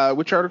is,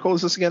 which article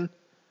is this again?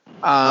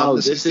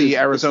 This is the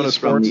Arizona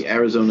Sports. From the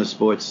Arizona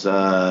Sports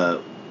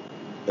Radio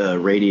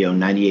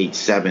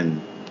 98.7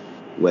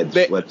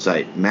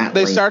 website. Matt.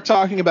 They start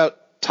talking about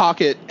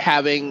Tocchet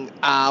having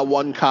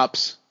 1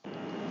 cups,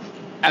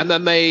 and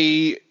then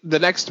the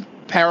next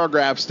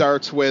paragraph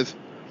starts with,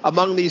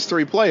 among these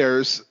 3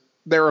 players,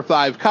 there are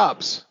 5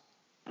 cups.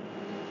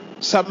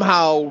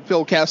 Somehow,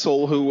 Phil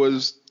Kessel, who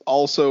is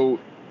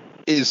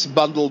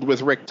bundled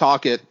with Rick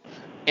Tocchet,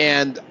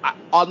 and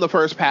on the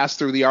first pass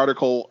through the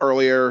article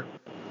earlier,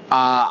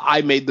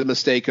 I made the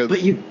mistake of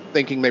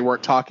thinking they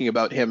weren't talking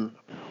about him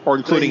or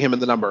including him in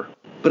the number.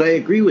 But I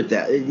agree with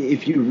that.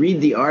 If you read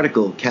the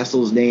article,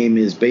 Kessel's name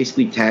is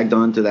basically tagged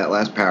onto that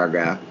last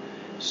paragraph,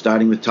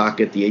 starting with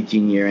Tocchet, the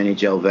 18-year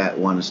NHL vet,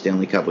 won a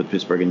Stanley Cup with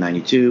Pittsburgh in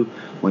 92,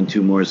 won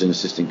 2 more as an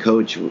assistant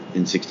coach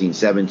in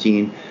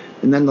 16-17.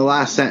 And then the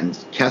last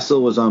sentence,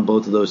 Kessel was on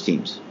both of those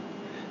teams.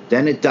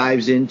 Then it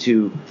dives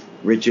into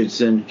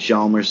Richardson,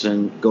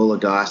 Chalmerson,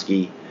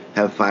 Goligoski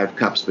have 5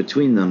 cups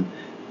between them.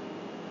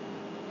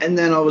 And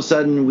then all of a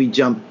sudden we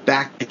jump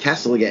back to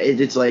Kessel again.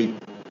 It's like,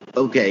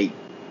 okay,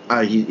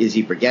 is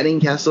he forgetting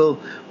Kessel?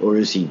 Or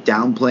is he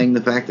downplaying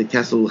the fact that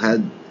Kessel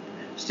had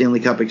Stanley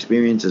Cup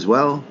experience as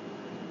well?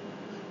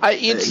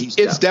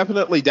 It's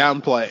definitely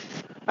downplay.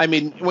 I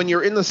mean, when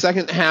you're in the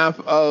second half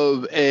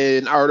of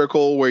an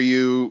article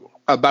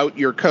about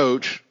your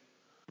coach,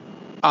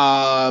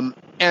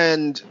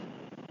 and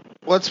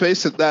let's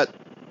face it, that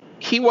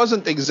he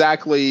wasn't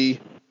exactly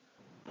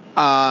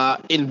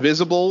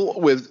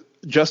invisible with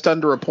just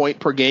under a point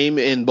per game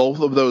in both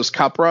of those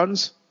cup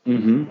runs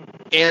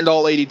and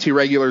all 82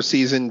 regular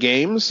season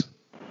games.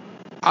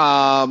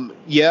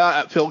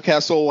 Phil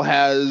Kessel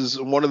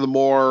has one of the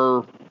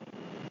more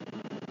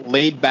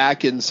laid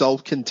back and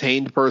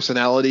self-contained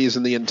personalities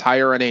in the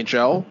entire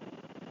NHL.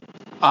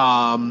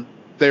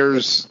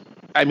 It's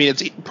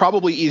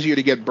probably easier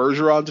to get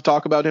Bergeron to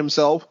talk about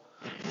himself,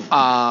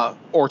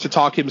 or to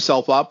talk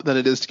himself up than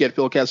it is to get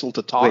Phil Kessel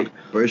to talk. Wait,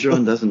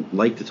 Bergeron doesn't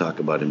like to talk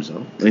about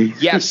himself.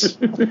 Yes.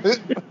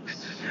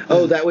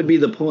 Oh, that would be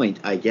the point.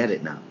 I get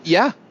it now.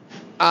 Yeah.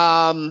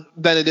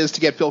 Than it is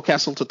to get Phil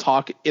Kessel to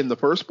talk in the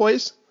first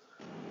place.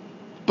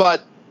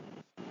 But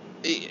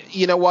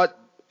you know what?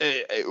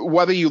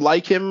 Whether you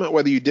like him,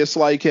 whether you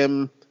dislike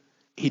him,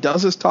 he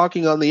does his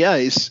talking on the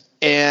ice.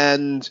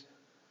 And,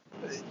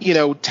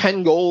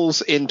 10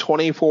 goals in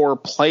 24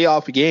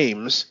 playoff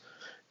games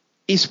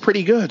is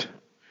pretty good.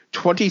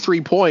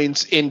 23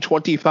 points in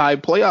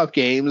 25 playoff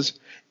games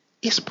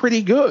is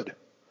pretty good.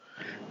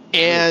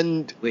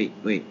 And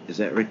wait, is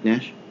that Rick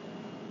Nash?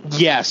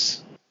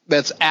 Yes,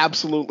 that's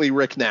absolutely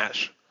Rick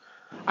Nash.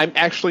 I'm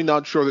actually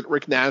not sure that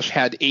Rick Nash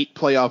had 8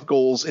 playoff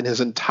goals in his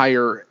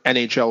entire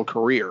NHL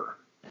career.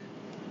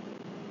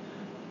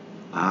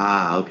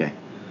 Ah, okay.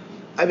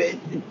 I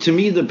mean, to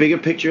me, the bigger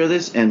picture of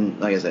this, and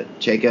like I said,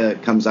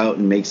 Chayka comes out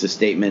and makes a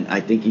statement. I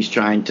think he's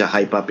trying to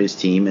hype up his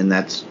team, and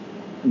that's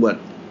what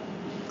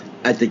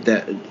I think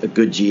that a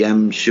good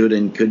GM should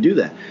and could do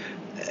that.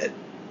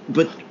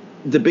 But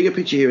the bigger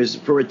picture here is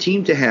for a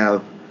team to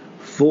have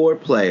 4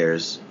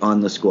 players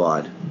on the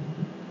squad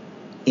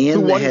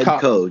and the head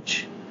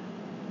coach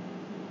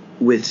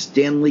with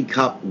Stanley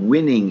Cup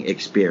winning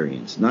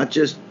experience, not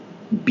just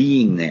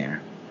being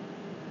there,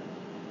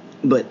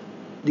 but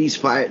these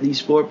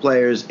 4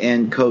 players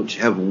and coach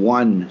have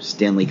won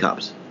Stanley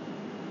Cups.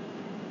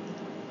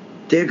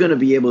 They're going to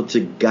be able to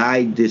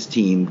guide this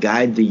team,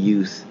 guide the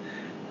youth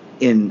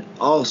in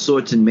all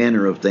sorts and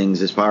manner of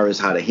things as far as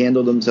how to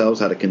handle themselves,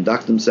 how to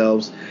conduct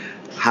themselves,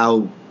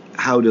 how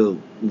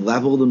to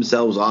level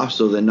themselves off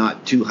so they're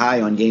not too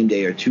high on game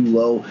day or too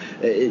low.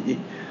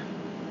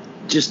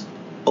 Just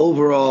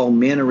overall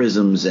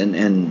mannerisms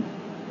and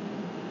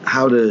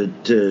how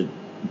to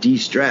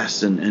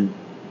de-stress and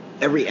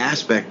every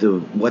aspect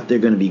of what they're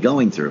going to be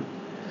going through.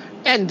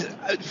 And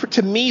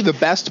to me, the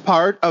best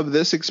part of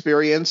this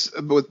experience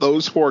with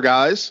those 4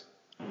 guys,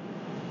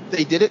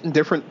 they did it in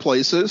different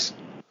places.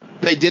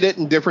 They did it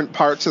in different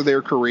parts of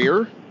their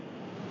career.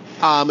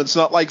 It's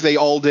not like they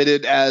all did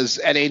it as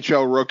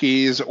NHL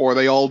rookies or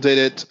they all did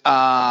it,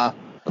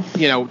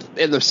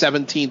 in the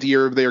 17th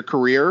year of their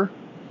career.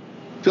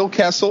 Phil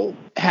Kessel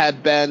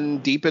had been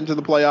deep into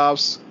the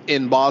playoffs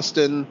in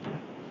Boston.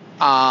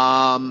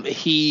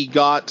 He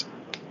got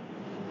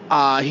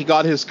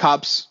his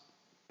cups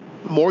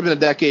more than a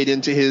decade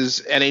into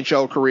his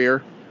NHL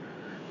career.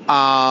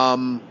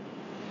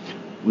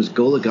 Was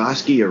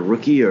Goligoski a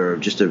rookie or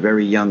just a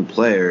very young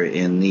player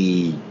in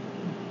the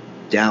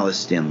Dallas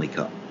Stanley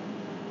Cup?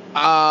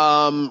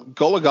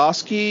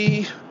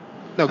 Goligoski.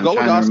 No, I'm Goligoski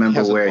trying to remember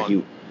hasn't where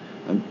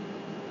won.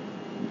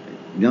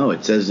 No,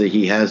 it says that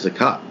he has a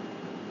cup.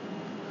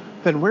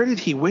 Then where did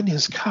he win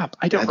his cup?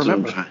 I don't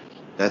remember.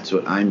 That's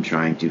what I'm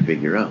trying to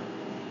figure out.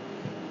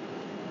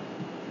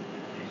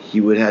 He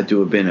would have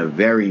to have been a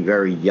very,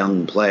 very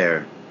young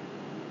player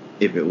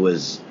if it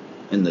was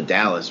in the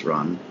Dallas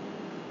run.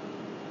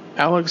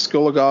 Alex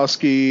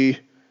Goligoski,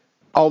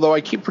 although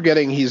I keep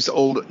forgetting he's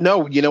old.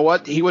 No, you know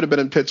what? He would have been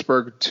in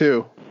Pittsburgh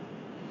too.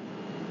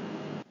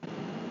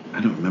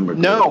 I don't remember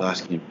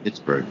Goligoski in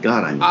Pittsburgh.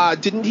 God, I'm.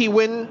 Didn't he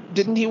win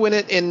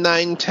it in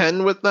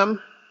 9-10 with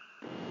them?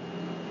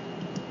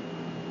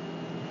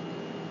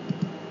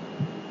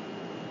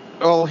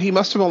 Well, he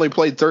must have only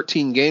played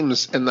 13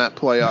 games in that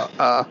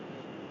playoff.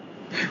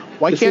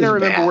 Why can't I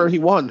remember where he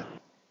won?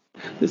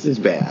 This is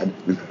bad.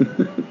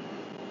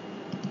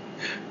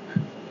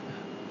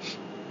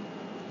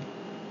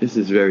 This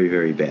is very,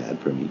 very bad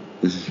for me.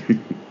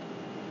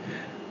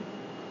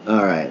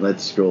 All right,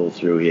 let's scroll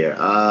through here.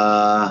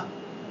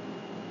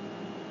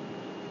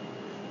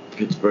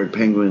 Pittsburgh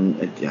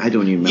Penguin. I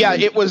don't even remember. Yeah,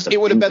 it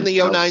would have been the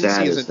 09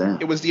 season.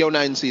 It was the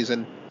 09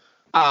 season.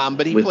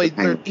 But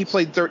he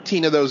played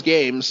 13 of those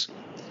games.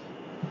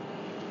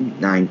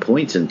 9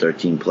 points in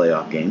 13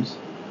 playoff games.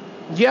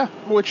 Yeah,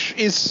 which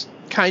is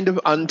kind of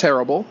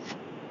unterrible.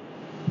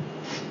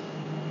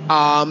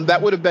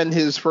 That would have been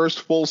his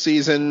first full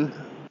season.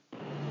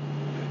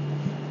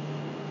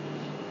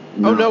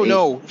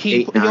 No.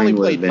 He only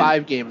played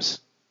 5 games.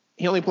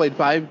 He only played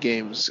 5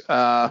 games.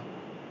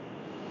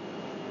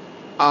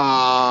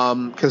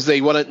 Because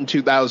they won it in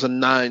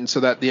 2009,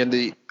 so that the end of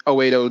the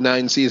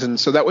 08-09 season.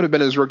 So that would have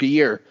been his rookie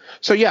year.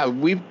 So yeah,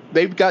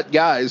 they've got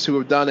guys who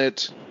have done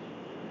it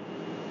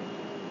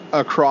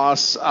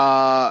across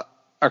the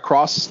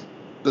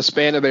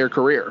span of their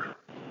career.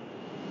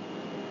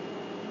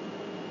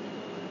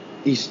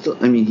 He's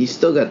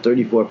still got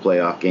 34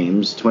 playoff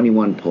games,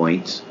 21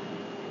 points.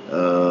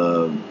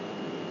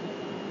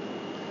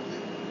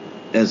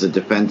 As a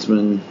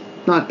defenseman,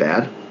 not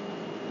bad.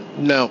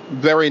 No,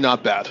 very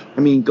not bad. I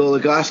mean,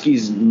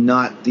 Goligoski's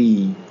not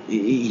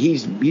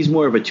he's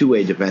more of a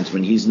two-way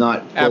defenseman. He's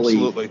not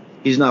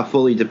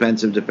fully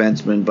defensive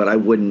defenseman, but I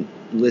wouldn't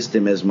list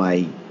him as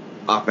my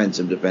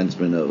offensive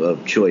defenseman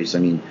of choice. I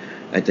mean,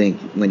 I think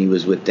when he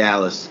was with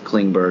Dallas,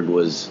 Klingberg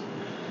was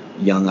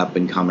young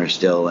up-and-comer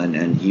still,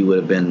 and he would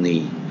have been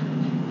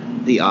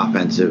the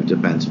offensive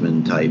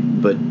defenseman type.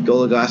 But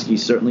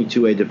Goligoski's certainly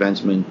two-way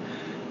defenseman,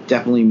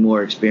 definitely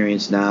more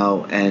experienced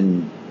now,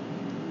 and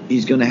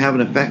he's going to have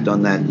an effect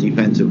on that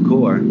defensive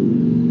core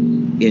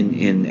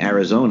in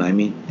Arizona. I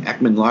mean,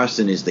 Ekman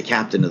Larsson is the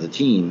captain of the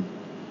team,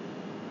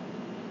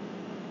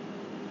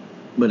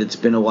 but it's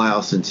been a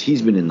while since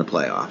he's been in the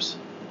playoffs.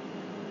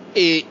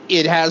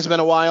 It has been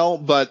a while,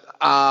 but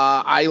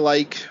I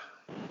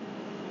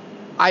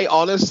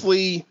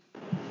honestly,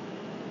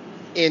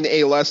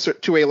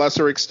 to a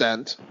lesser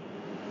extent,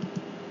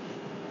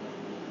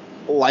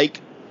 like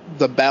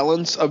the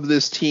balance of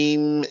this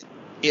team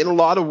in a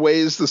lot of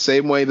ways the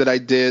same way that I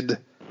did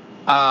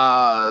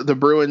the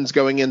Bruins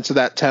going into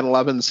that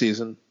 10-11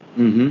 season.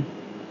 Mm-hmm.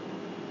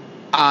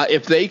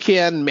 If they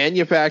can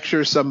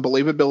manufacture some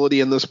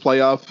believability in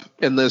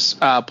this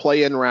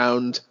play-in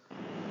round,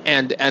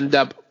 and end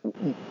up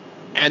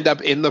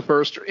in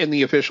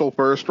the official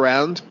first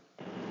round,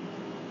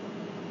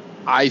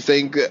 I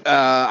think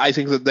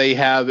that they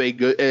have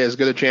as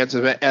good a chance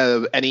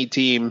of any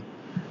team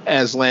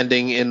as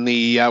landing in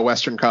the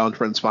Western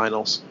Conference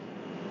Finals.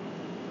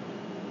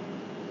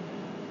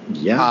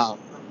 Yes.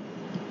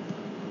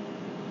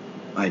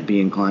 I'd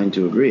be inclined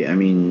to agree. I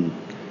mean,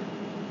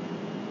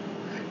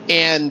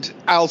 and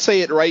I'll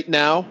say it right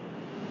now: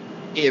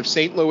 if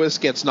St. Louis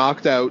gets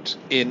knocked out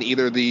in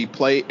either the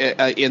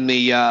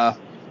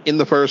in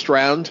the first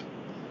round,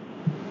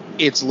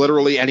 it's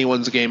literally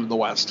anyone's game in the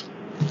West.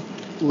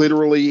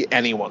 Literally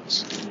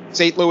anyone's.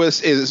 St.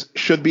 Louis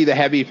should be the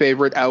heavy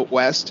favorite out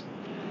west,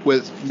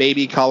 with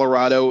maybe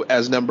Colorado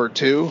as number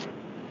 2.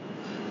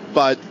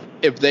 But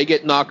if they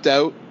get knocked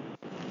out,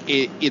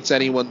 it's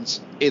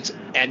anyone's. It's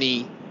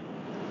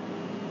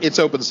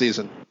open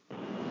season,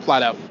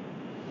 flat out.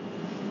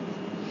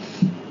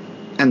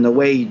 And the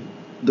way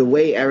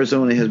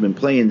Arizona has been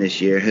playing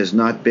this year has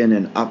not been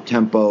an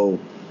up-tempo,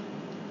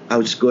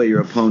 outscore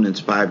your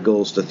opponents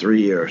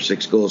 5-3 or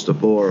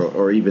 6-4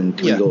 or even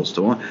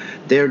 3-1.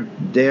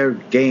 Their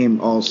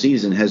game all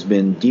season has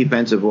been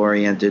defensive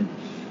oriented.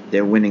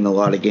 They're winning a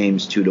lot of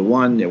games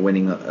 2-1. They're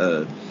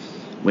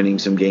winning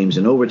some games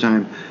in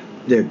overtime.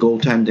 Their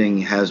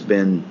goaltending has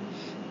been,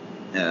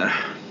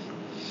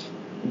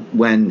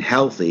 when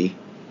healthy,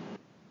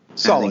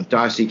 solid.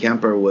 I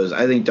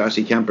think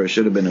Darcy Kemper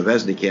should have been a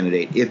Vezina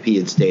candidate if he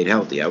had stayed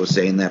healthy. I was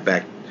saying that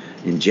back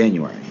in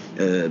January.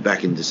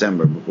 Back in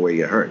December before he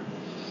got hurt.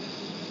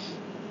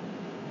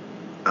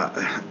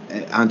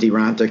 Antti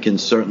Raanta can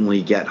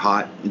certainly get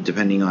hot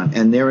depending on,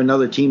 and they're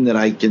another team that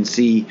I can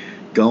see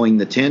going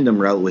the tandem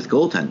route with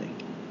goaltending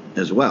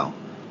as well.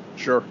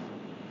 Sure.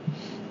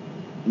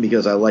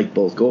 Because I like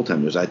both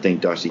goaltenders. I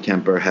think Darcy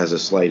Kemper has a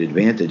slight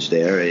advantage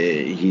there.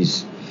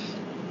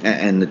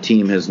 And the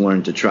team has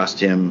learned to trust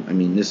him. I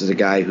mean, this is a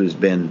guy who's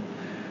been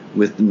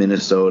with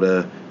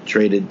Minnesota,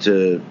 traded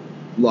to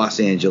Los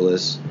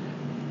Angeles,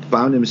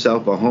 found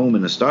himself a home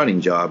and a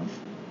starting job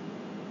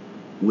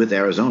with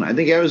Arizona. I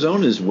think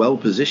Arizona is well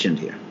positioned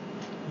here.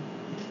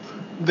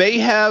 They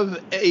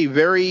have a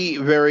very,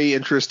 very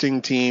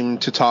interesting team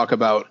to talk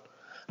about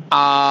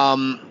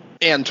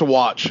and to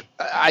watch.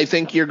 I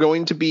think you're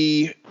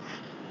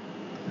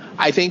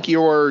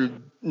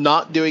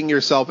not doing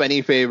yourself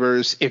any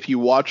favors if you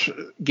watch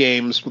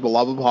games for the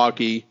love of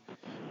hockey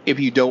if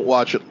you don't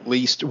watch at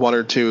least one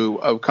or two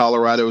of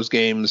Colorado's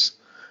games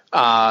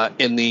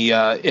in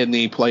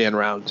the play-in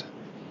round.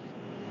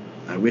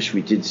 I wish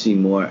we did see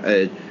more.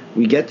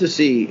 We get to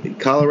see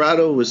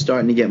Colorado was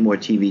starting to get more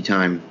TV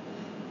time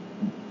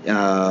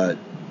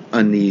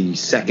on the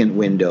second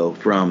window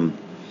from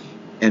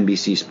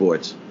NBC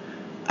Sports.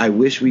 I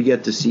wish we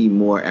get to see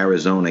more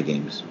Arizona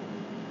games.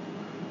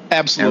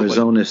 Absolutely.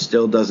 Arizona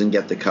still doesn't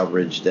get the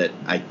coverage that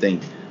I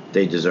think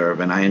they deserve,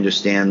 and I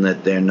understand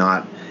that they're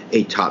not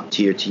a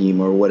top-tier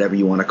team or whatever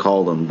you want to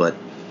call them, but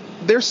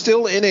they're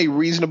still in a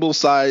reasonable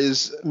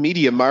size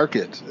media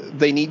market.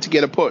 They need to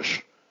get a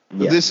push.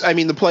 Yes. Being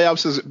in the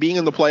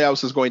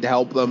playoffs is going to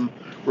help them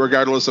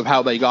regardless of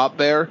how they got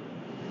there.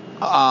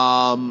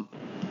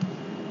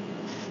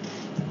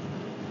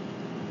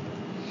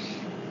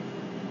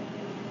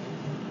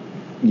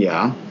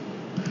 Yeah.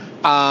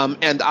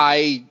 And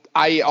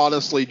I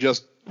honestly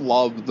just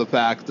love the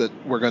fact that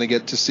we're going to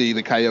get to see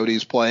the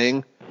Coyotes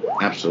playing.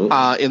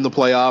 Absolutely. In the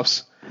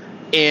playoffs.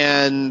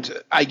 And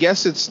I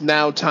guess it's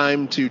now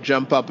time to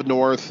jump up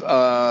north.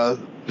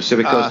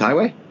 Pacific Coast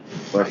Highway?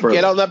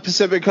 Get on that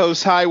Pacific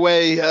Coast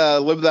Highway,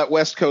 live that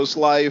West Coast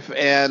life,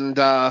 and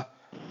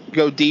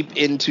go deep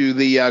into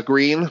the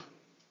green.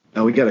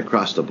 Oh, we got to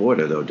cross the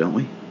border, though, don't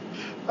we?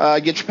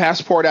 Get your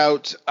passport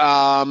out.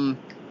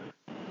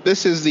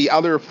 This is the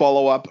other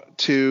follow-up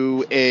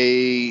to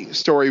a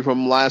story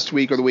from last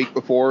week or the week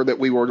before that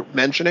we were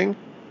mentioning.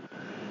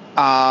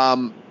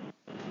 Brock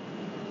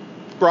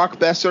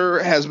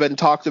Boeser has been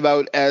talked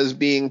about as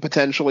being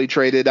potentially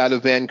traded out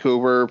of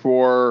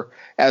Vancouver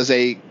as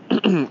a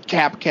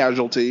cap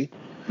casualty.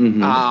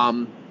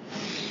 Mm-hmm.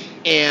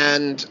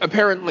 And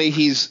apparently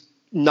he's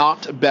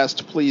not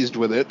best pleased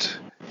with it,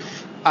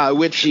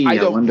 which I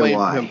don't blame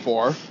him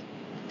for.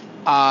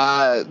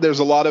 There's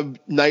a lot of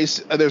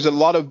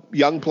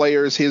young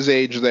players his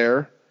age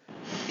there.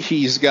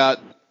 He's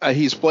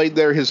played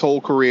there his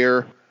whole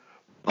career.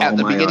 At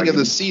the beginning of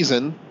the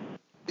season,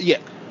 the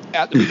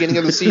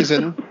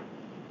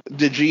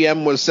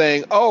GM was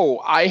saying,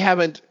 I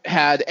haven't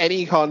had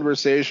any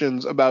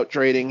conversations about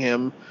trading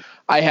him.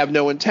 I have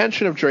no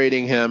intention of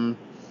trading him.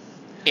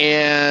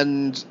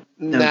 And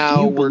now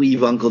do you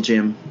believe Uncle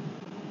Jim?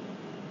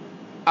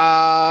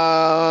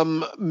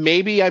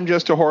 Maybe I'm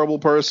just a horrible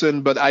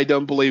person, but I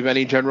don't believe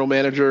any general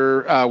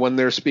manager when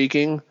they're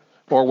speaking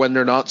or when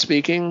they're not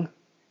speaking.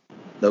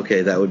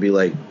 Okay, that would be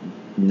like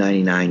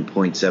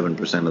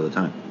 99.7% of the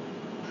time.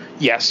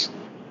 Yes.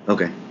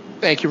 Okay.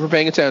 Thank you for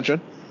paying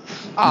attention.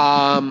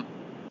 Brock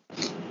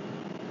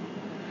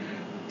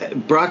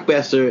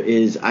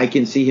Boeser I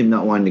can see him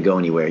not wanting to go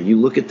anywhere.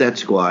 You look at that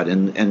squad,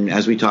 and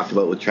as we talked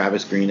about with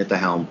Travis Green at the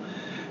helm,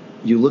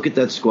 you look at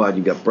that squad,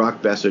 you got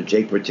Brock Boeser,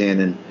 Jake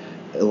Virtanen,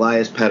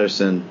 Elias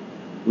Pettersson.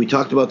 We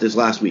talked about this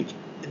last week.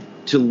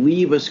 To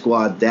leave a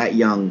squad that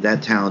young,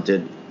 that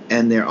talented,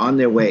 and they're on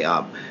their way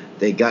up.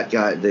 They've got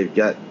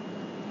Vezina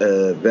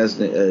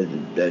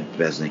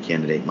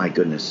candidate. My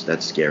goodness,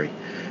 that's scary.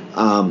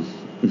 Not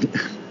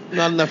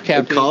enough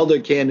caffeine. A Calder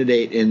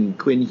candidate in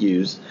Quinn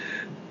Hughes.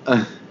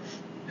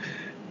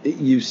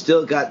 You've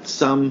still got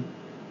some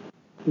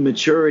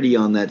maturity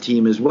on that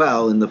team as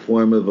well in the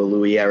form of a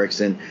Louis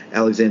Eriksson.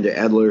 Alexander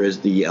Edler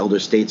is the elder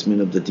statesman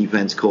of the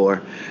defense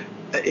corps.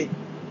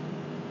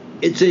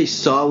 It's a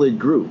solid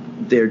group.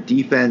 Their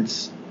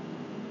defense,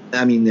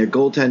 their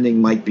goaltending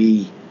might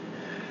be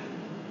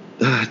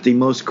the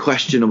most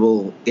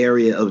questionable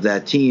area of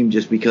that team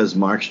just because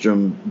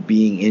Markstrom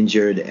being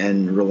injured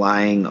and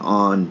relying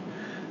on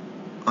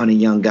a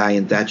young guy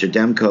in Thatcher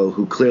Demko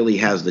who clearly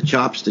has the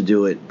chops to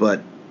do it,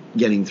 but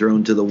getting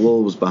thrown to the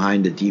wolves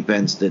behind a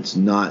defense that's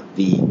not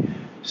the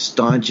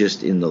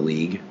staunchest in the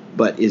league,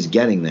 but is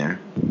getting there.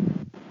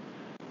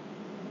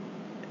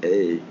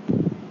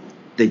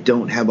 They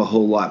don't have a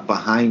whole lot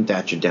behind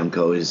Thatcher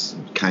Demko is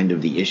kind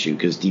of the issue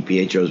because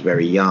DiPietro is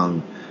very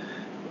young.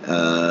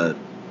 You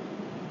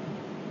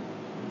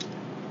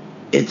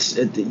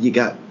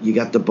got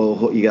Bo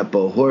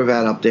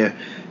Horvat up there.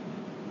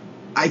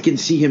 I can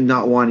see him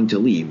not wanting to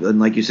leave, and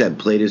like you said,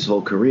 played his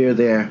whole career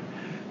there,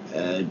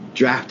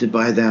 drafted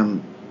by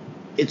them.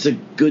 It's a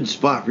good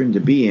spot for him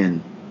to be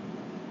in,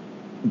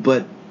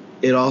 but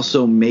it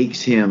also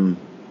makes him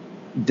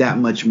that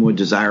much more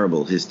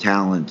desirable. His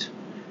talent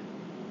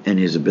and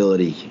his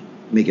ability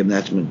make him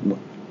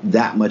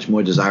that much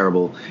more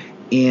desirable,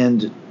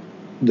 and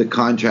the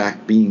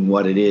contract being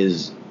what it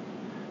is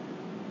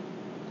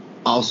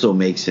also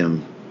makes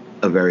him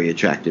a very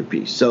attractive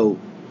piece. So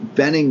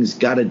Benning's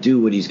got to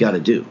do what he's got to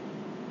do.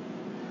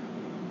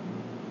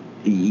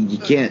 You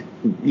can't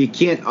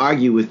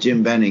argue with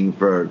Jim Benning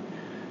for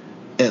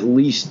at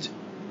least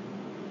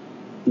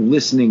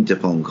listening to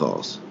phone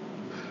calls.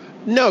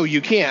 No,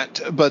 you can't.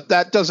 But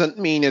that doesn't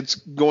mean it's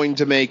going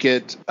to make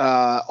it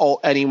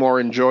any more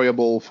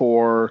enjoyable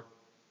for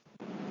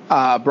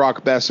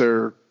Brock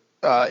Boeser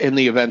in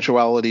the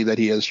eventuality that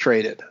he is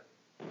traded.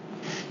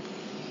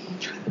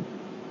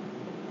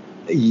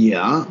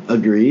 Yeah,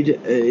 agreed.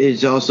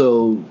 It's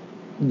also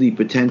the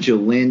potential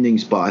landing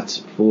spots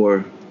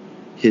for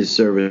his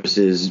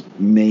services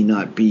may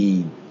not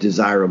be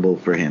desirable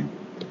for him.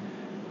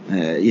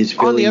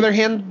 On the other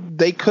hand,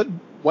 they could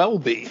well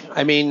be.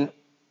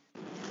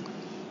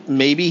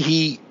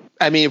 Maybe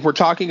if we're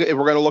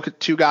going to look at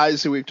two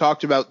guys who we've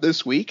talked about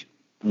this week.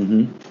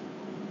 Mm-hmm.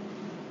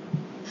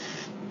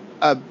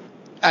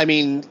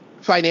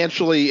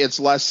 Financially,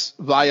 it's less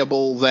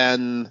viable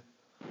than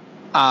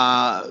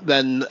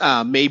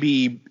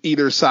maybe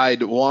either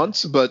side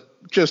wants, but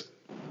just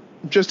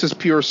as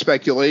pure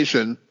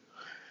speculation,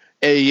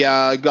 a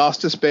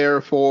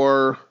Gostisbehere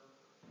for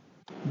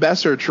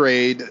Boeser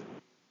trade,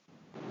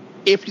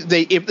 if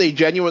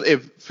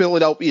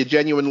Philadelphia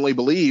genuinely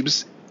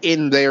believes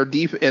in their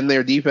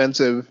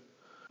defensive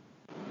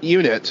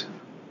unit,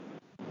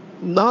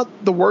 not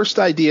the worst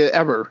idea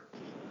ever.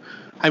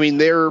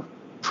 They're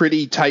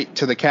pretty tight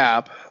to the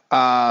cap.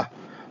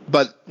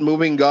 But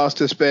moving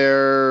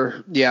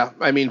Gostisbehere,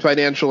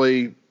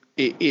 financially,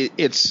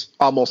 it's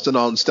almost a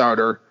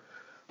non-starter,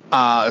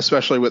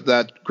 especially with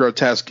that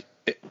grotesque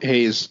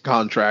Hayes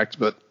contract.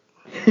 But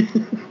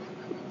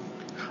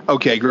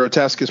okay,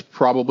 grotesque is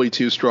probably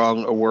too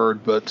strong a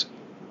word, but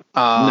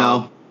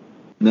no.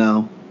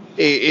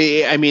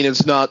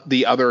 It's not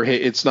the other.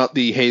 It's not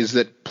the Hayes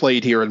that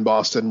played here in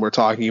Boston we're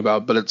talking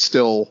about, but it's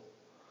still.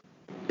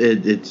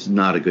 It's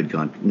not a good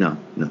contract. No.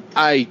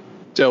 I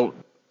don't.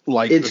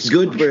 It's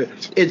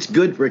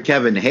good for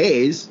Kevin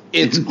Hayes.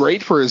 It's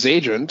great for his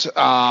agent.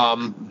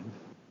 But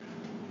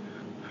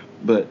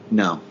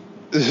no.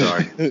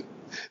 Sorry.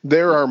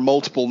 There are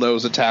multiple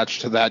no's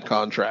attached to that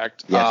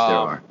contract. Yes, there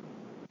are.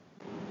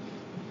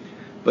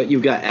 But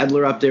you've got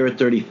Edler up there at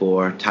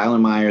 34. Tyler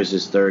Myers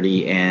is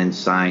 30 and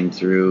signed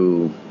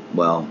through,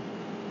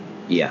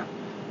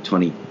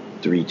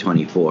 23,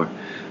 24.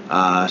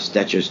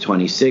 Stetcher's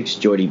 26.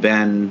 Jordy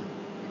Ben.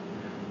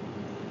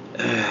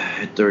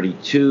 At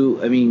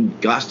 32, I mean,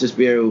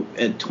 Gostisbehere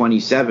at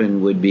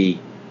 27 would be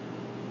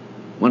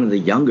one of the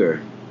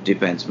younger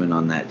defensemen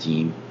on that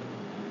team.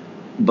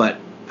 But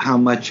how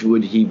much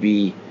would he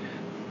be?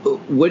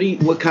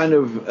 What kind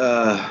of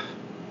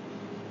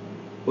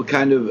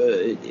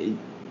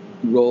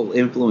role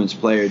influence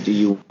player do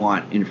you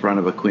want in front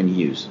of a Quinn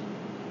Hughes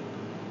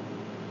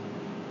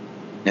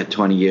at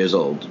 20 years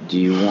old? Do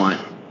you want?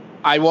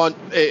 I want,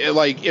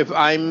 like, if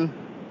I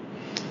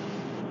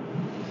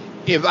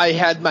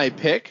had my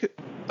pick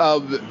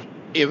of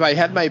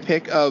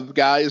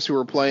guys who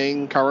are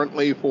playing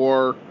currently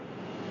for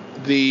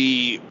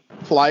the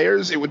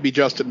Flyers, it would be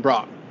Justin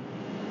Braun.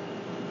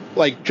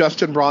 Like,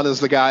 Justin Braun is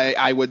the guy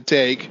I would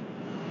take,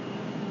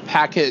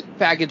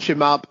 package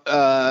him up,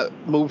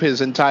 move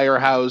his entire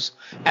house,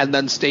 and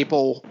then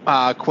staple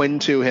Quinn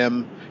to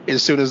him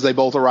as soon as they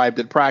both arrived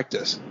at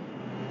practice.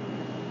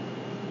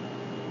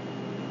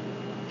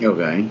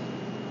 Okay.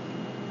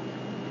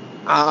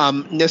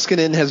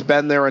 Niskanen has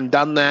been there and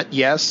done that,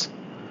 yes.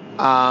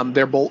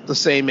 They're both the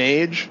same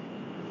age.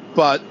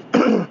 But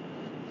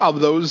of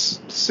those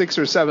 6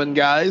 or 7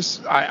 guys,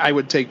 I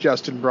would take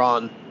Justin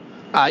Braun,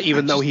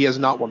 even though he has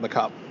not won the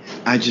Cup.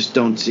 I just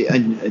don't see...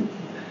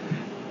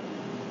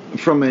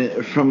 From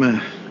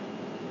a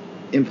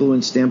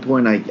influence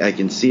standpoint, I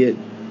can see it.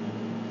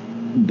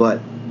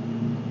 But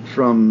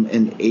from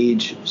an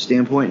age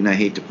standpoint, and I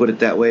hate to put it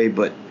that way,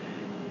 but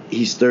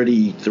he's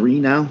 33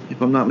 now,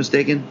 if I'm not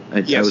mistaken.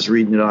 Yes. I was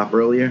reading it off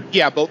earlier.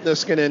 Yeah, both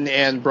Niskanen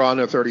and Braun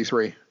are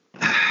 33.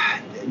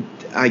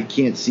 I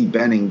can't see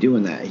Benning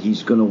doing that.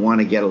 He's going to want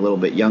to get a little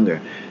bit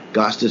younger.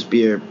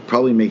 Gostisbehere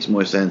probably makes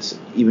more sense,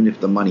 even if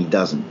the money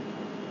doesn't.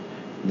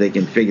 They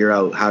can figure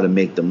out how to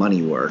make the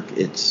money work.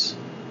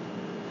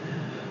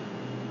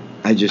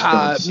 I just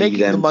don't see making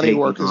them the money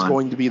work on. is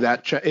going to be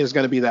that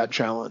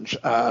challenge,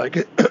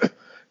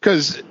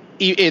 because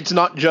it's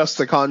not just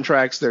the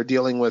contracts they're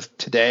dealing with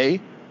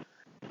today.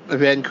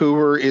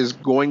 Vancouver is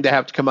going to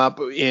have to come up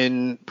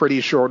in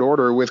pretty short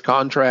order with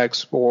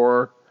contracts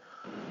for.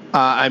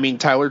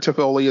 Tyler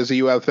Toffoli is a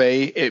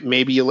UFA.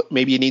 Maybe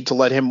you need to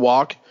let him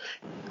walk.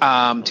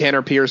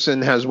 Tanner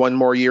Pearson has 1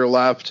 more year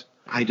left.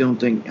 I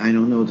don't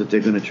know that they're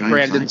going to try.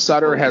 Brandon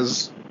Sutter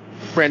has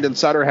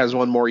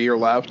 1 more year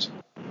left.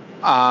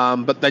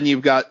 But then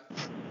you've got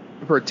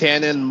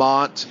Virtanen,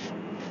 Mott,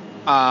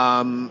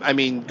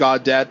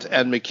 Gaudette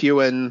and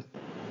McEwen,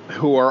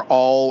 who are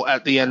all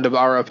at the end of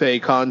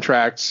RFA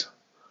contracts.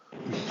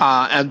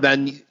 And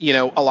then,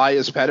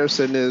 Elias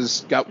Pettersson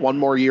has got 1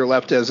 more year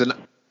left as an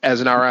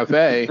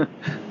RFA.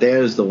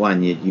 There's the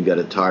one you got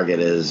to target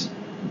as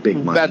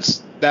big money.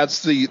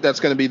 That's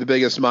going to be the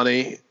biggest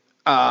money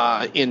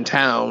in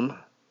town,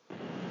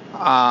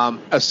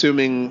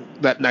 assuming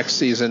that next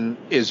season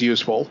is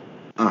useful.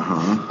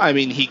 Uh-huh.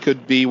 He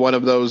could be one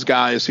of those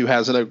guys who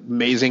has an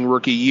amazing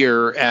rookie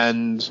year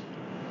and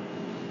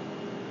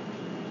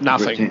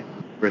nothing.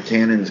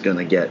 Virtanen's going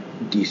to get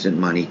decent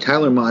money.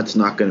 Tyler Mott's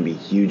not going to be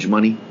huge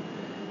money.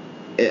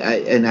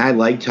 And I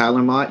like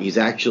Tyler Mott. He's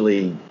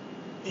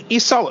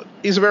solid.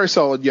 He's a very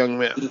solid young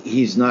man.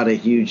 He's not a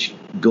huge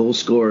goal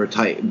scorer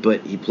type,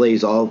 but he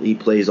plays all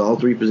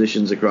 3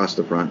 positions across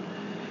the front.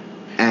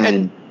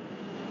 And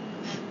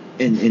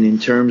in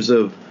terms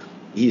of,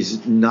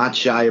 he's not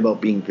shy about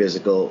being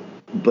physical,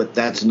 but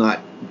that's not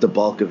the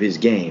bulk of his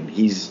game.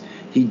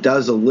 He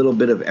does a little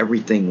bit of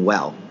everything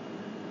well.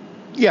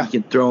 Yeah. You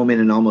can throw him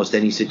in almost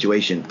any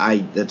situation.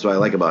 That's what I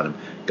like about him.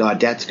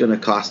 Gaudette's going to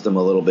cost them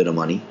a little bit of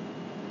money.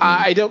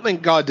 I don't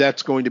think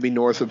Gaudette's going to be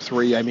north of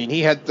 3.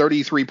 He had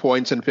 33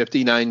 points in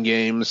 59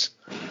 games.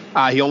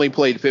 He only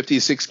played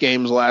 56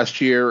 games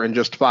last year and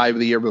just 5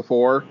 the year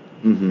before.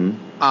 Mm-hmm.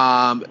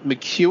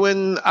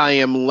 McEwen, I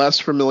am less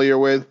familiar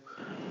with.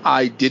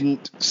 I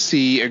didn't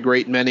see a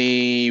great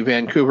many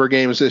Vancouver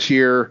games this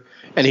year,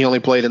 and he only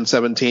played in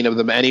 17 of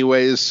them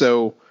anyways.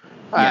 So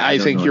I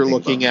think you're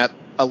looking at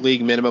a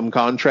league minimum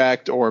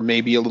contract, or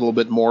maybe a little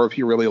bit more if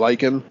you really like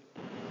him.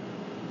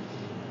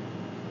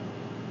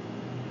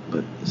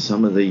 But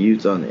some of the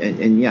youth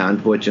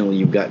unfortunately,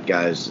 you've got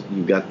guys,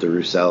 you've got the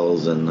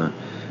Russells and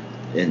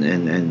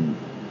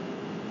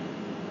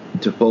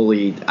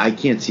Toffoli. I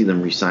can't see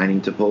them re-signing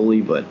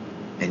Toffoli, but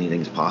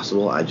anything's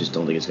possible. I just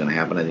don't think it's going to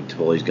happen. I think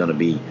Toffoli's going to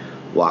be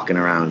walking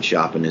around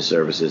shopping his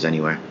services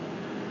anywhere.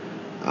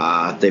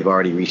 They've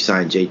already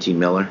re-signed JT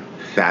Miller.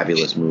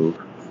 Fabulous move.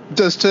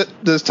 Does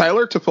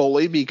Tyler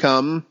Toffoli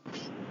become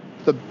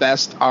the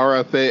best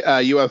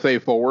UFA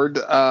forward?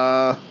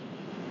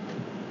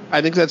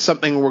 I think that's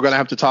something we're going to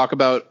have to talk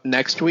about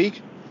next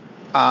week.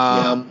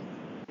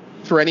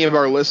 For any of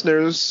our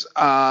listeners,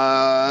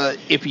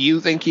 if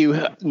you think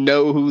you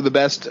know who the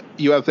best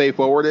UFA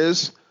forward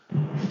is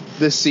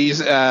this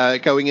season,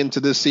 going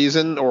into this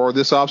season or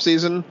this off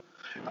season,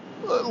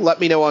 let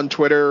me know on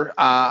Twitter.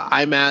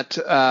 I'm at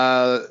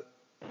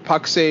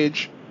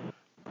PuckSage.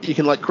 You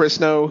can let Chris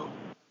know.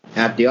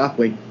 At the off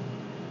week.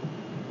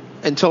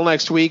 Until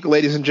next week,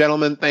 ladies and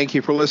gentlemen, thank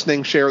you for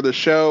listening. Share the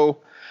show.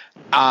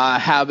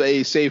 Have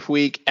a safe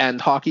week, and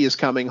hockey is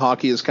coming,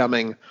 hockey is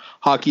coming,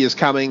 hockey is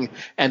coming,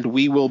 and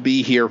we will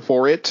be here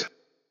for it.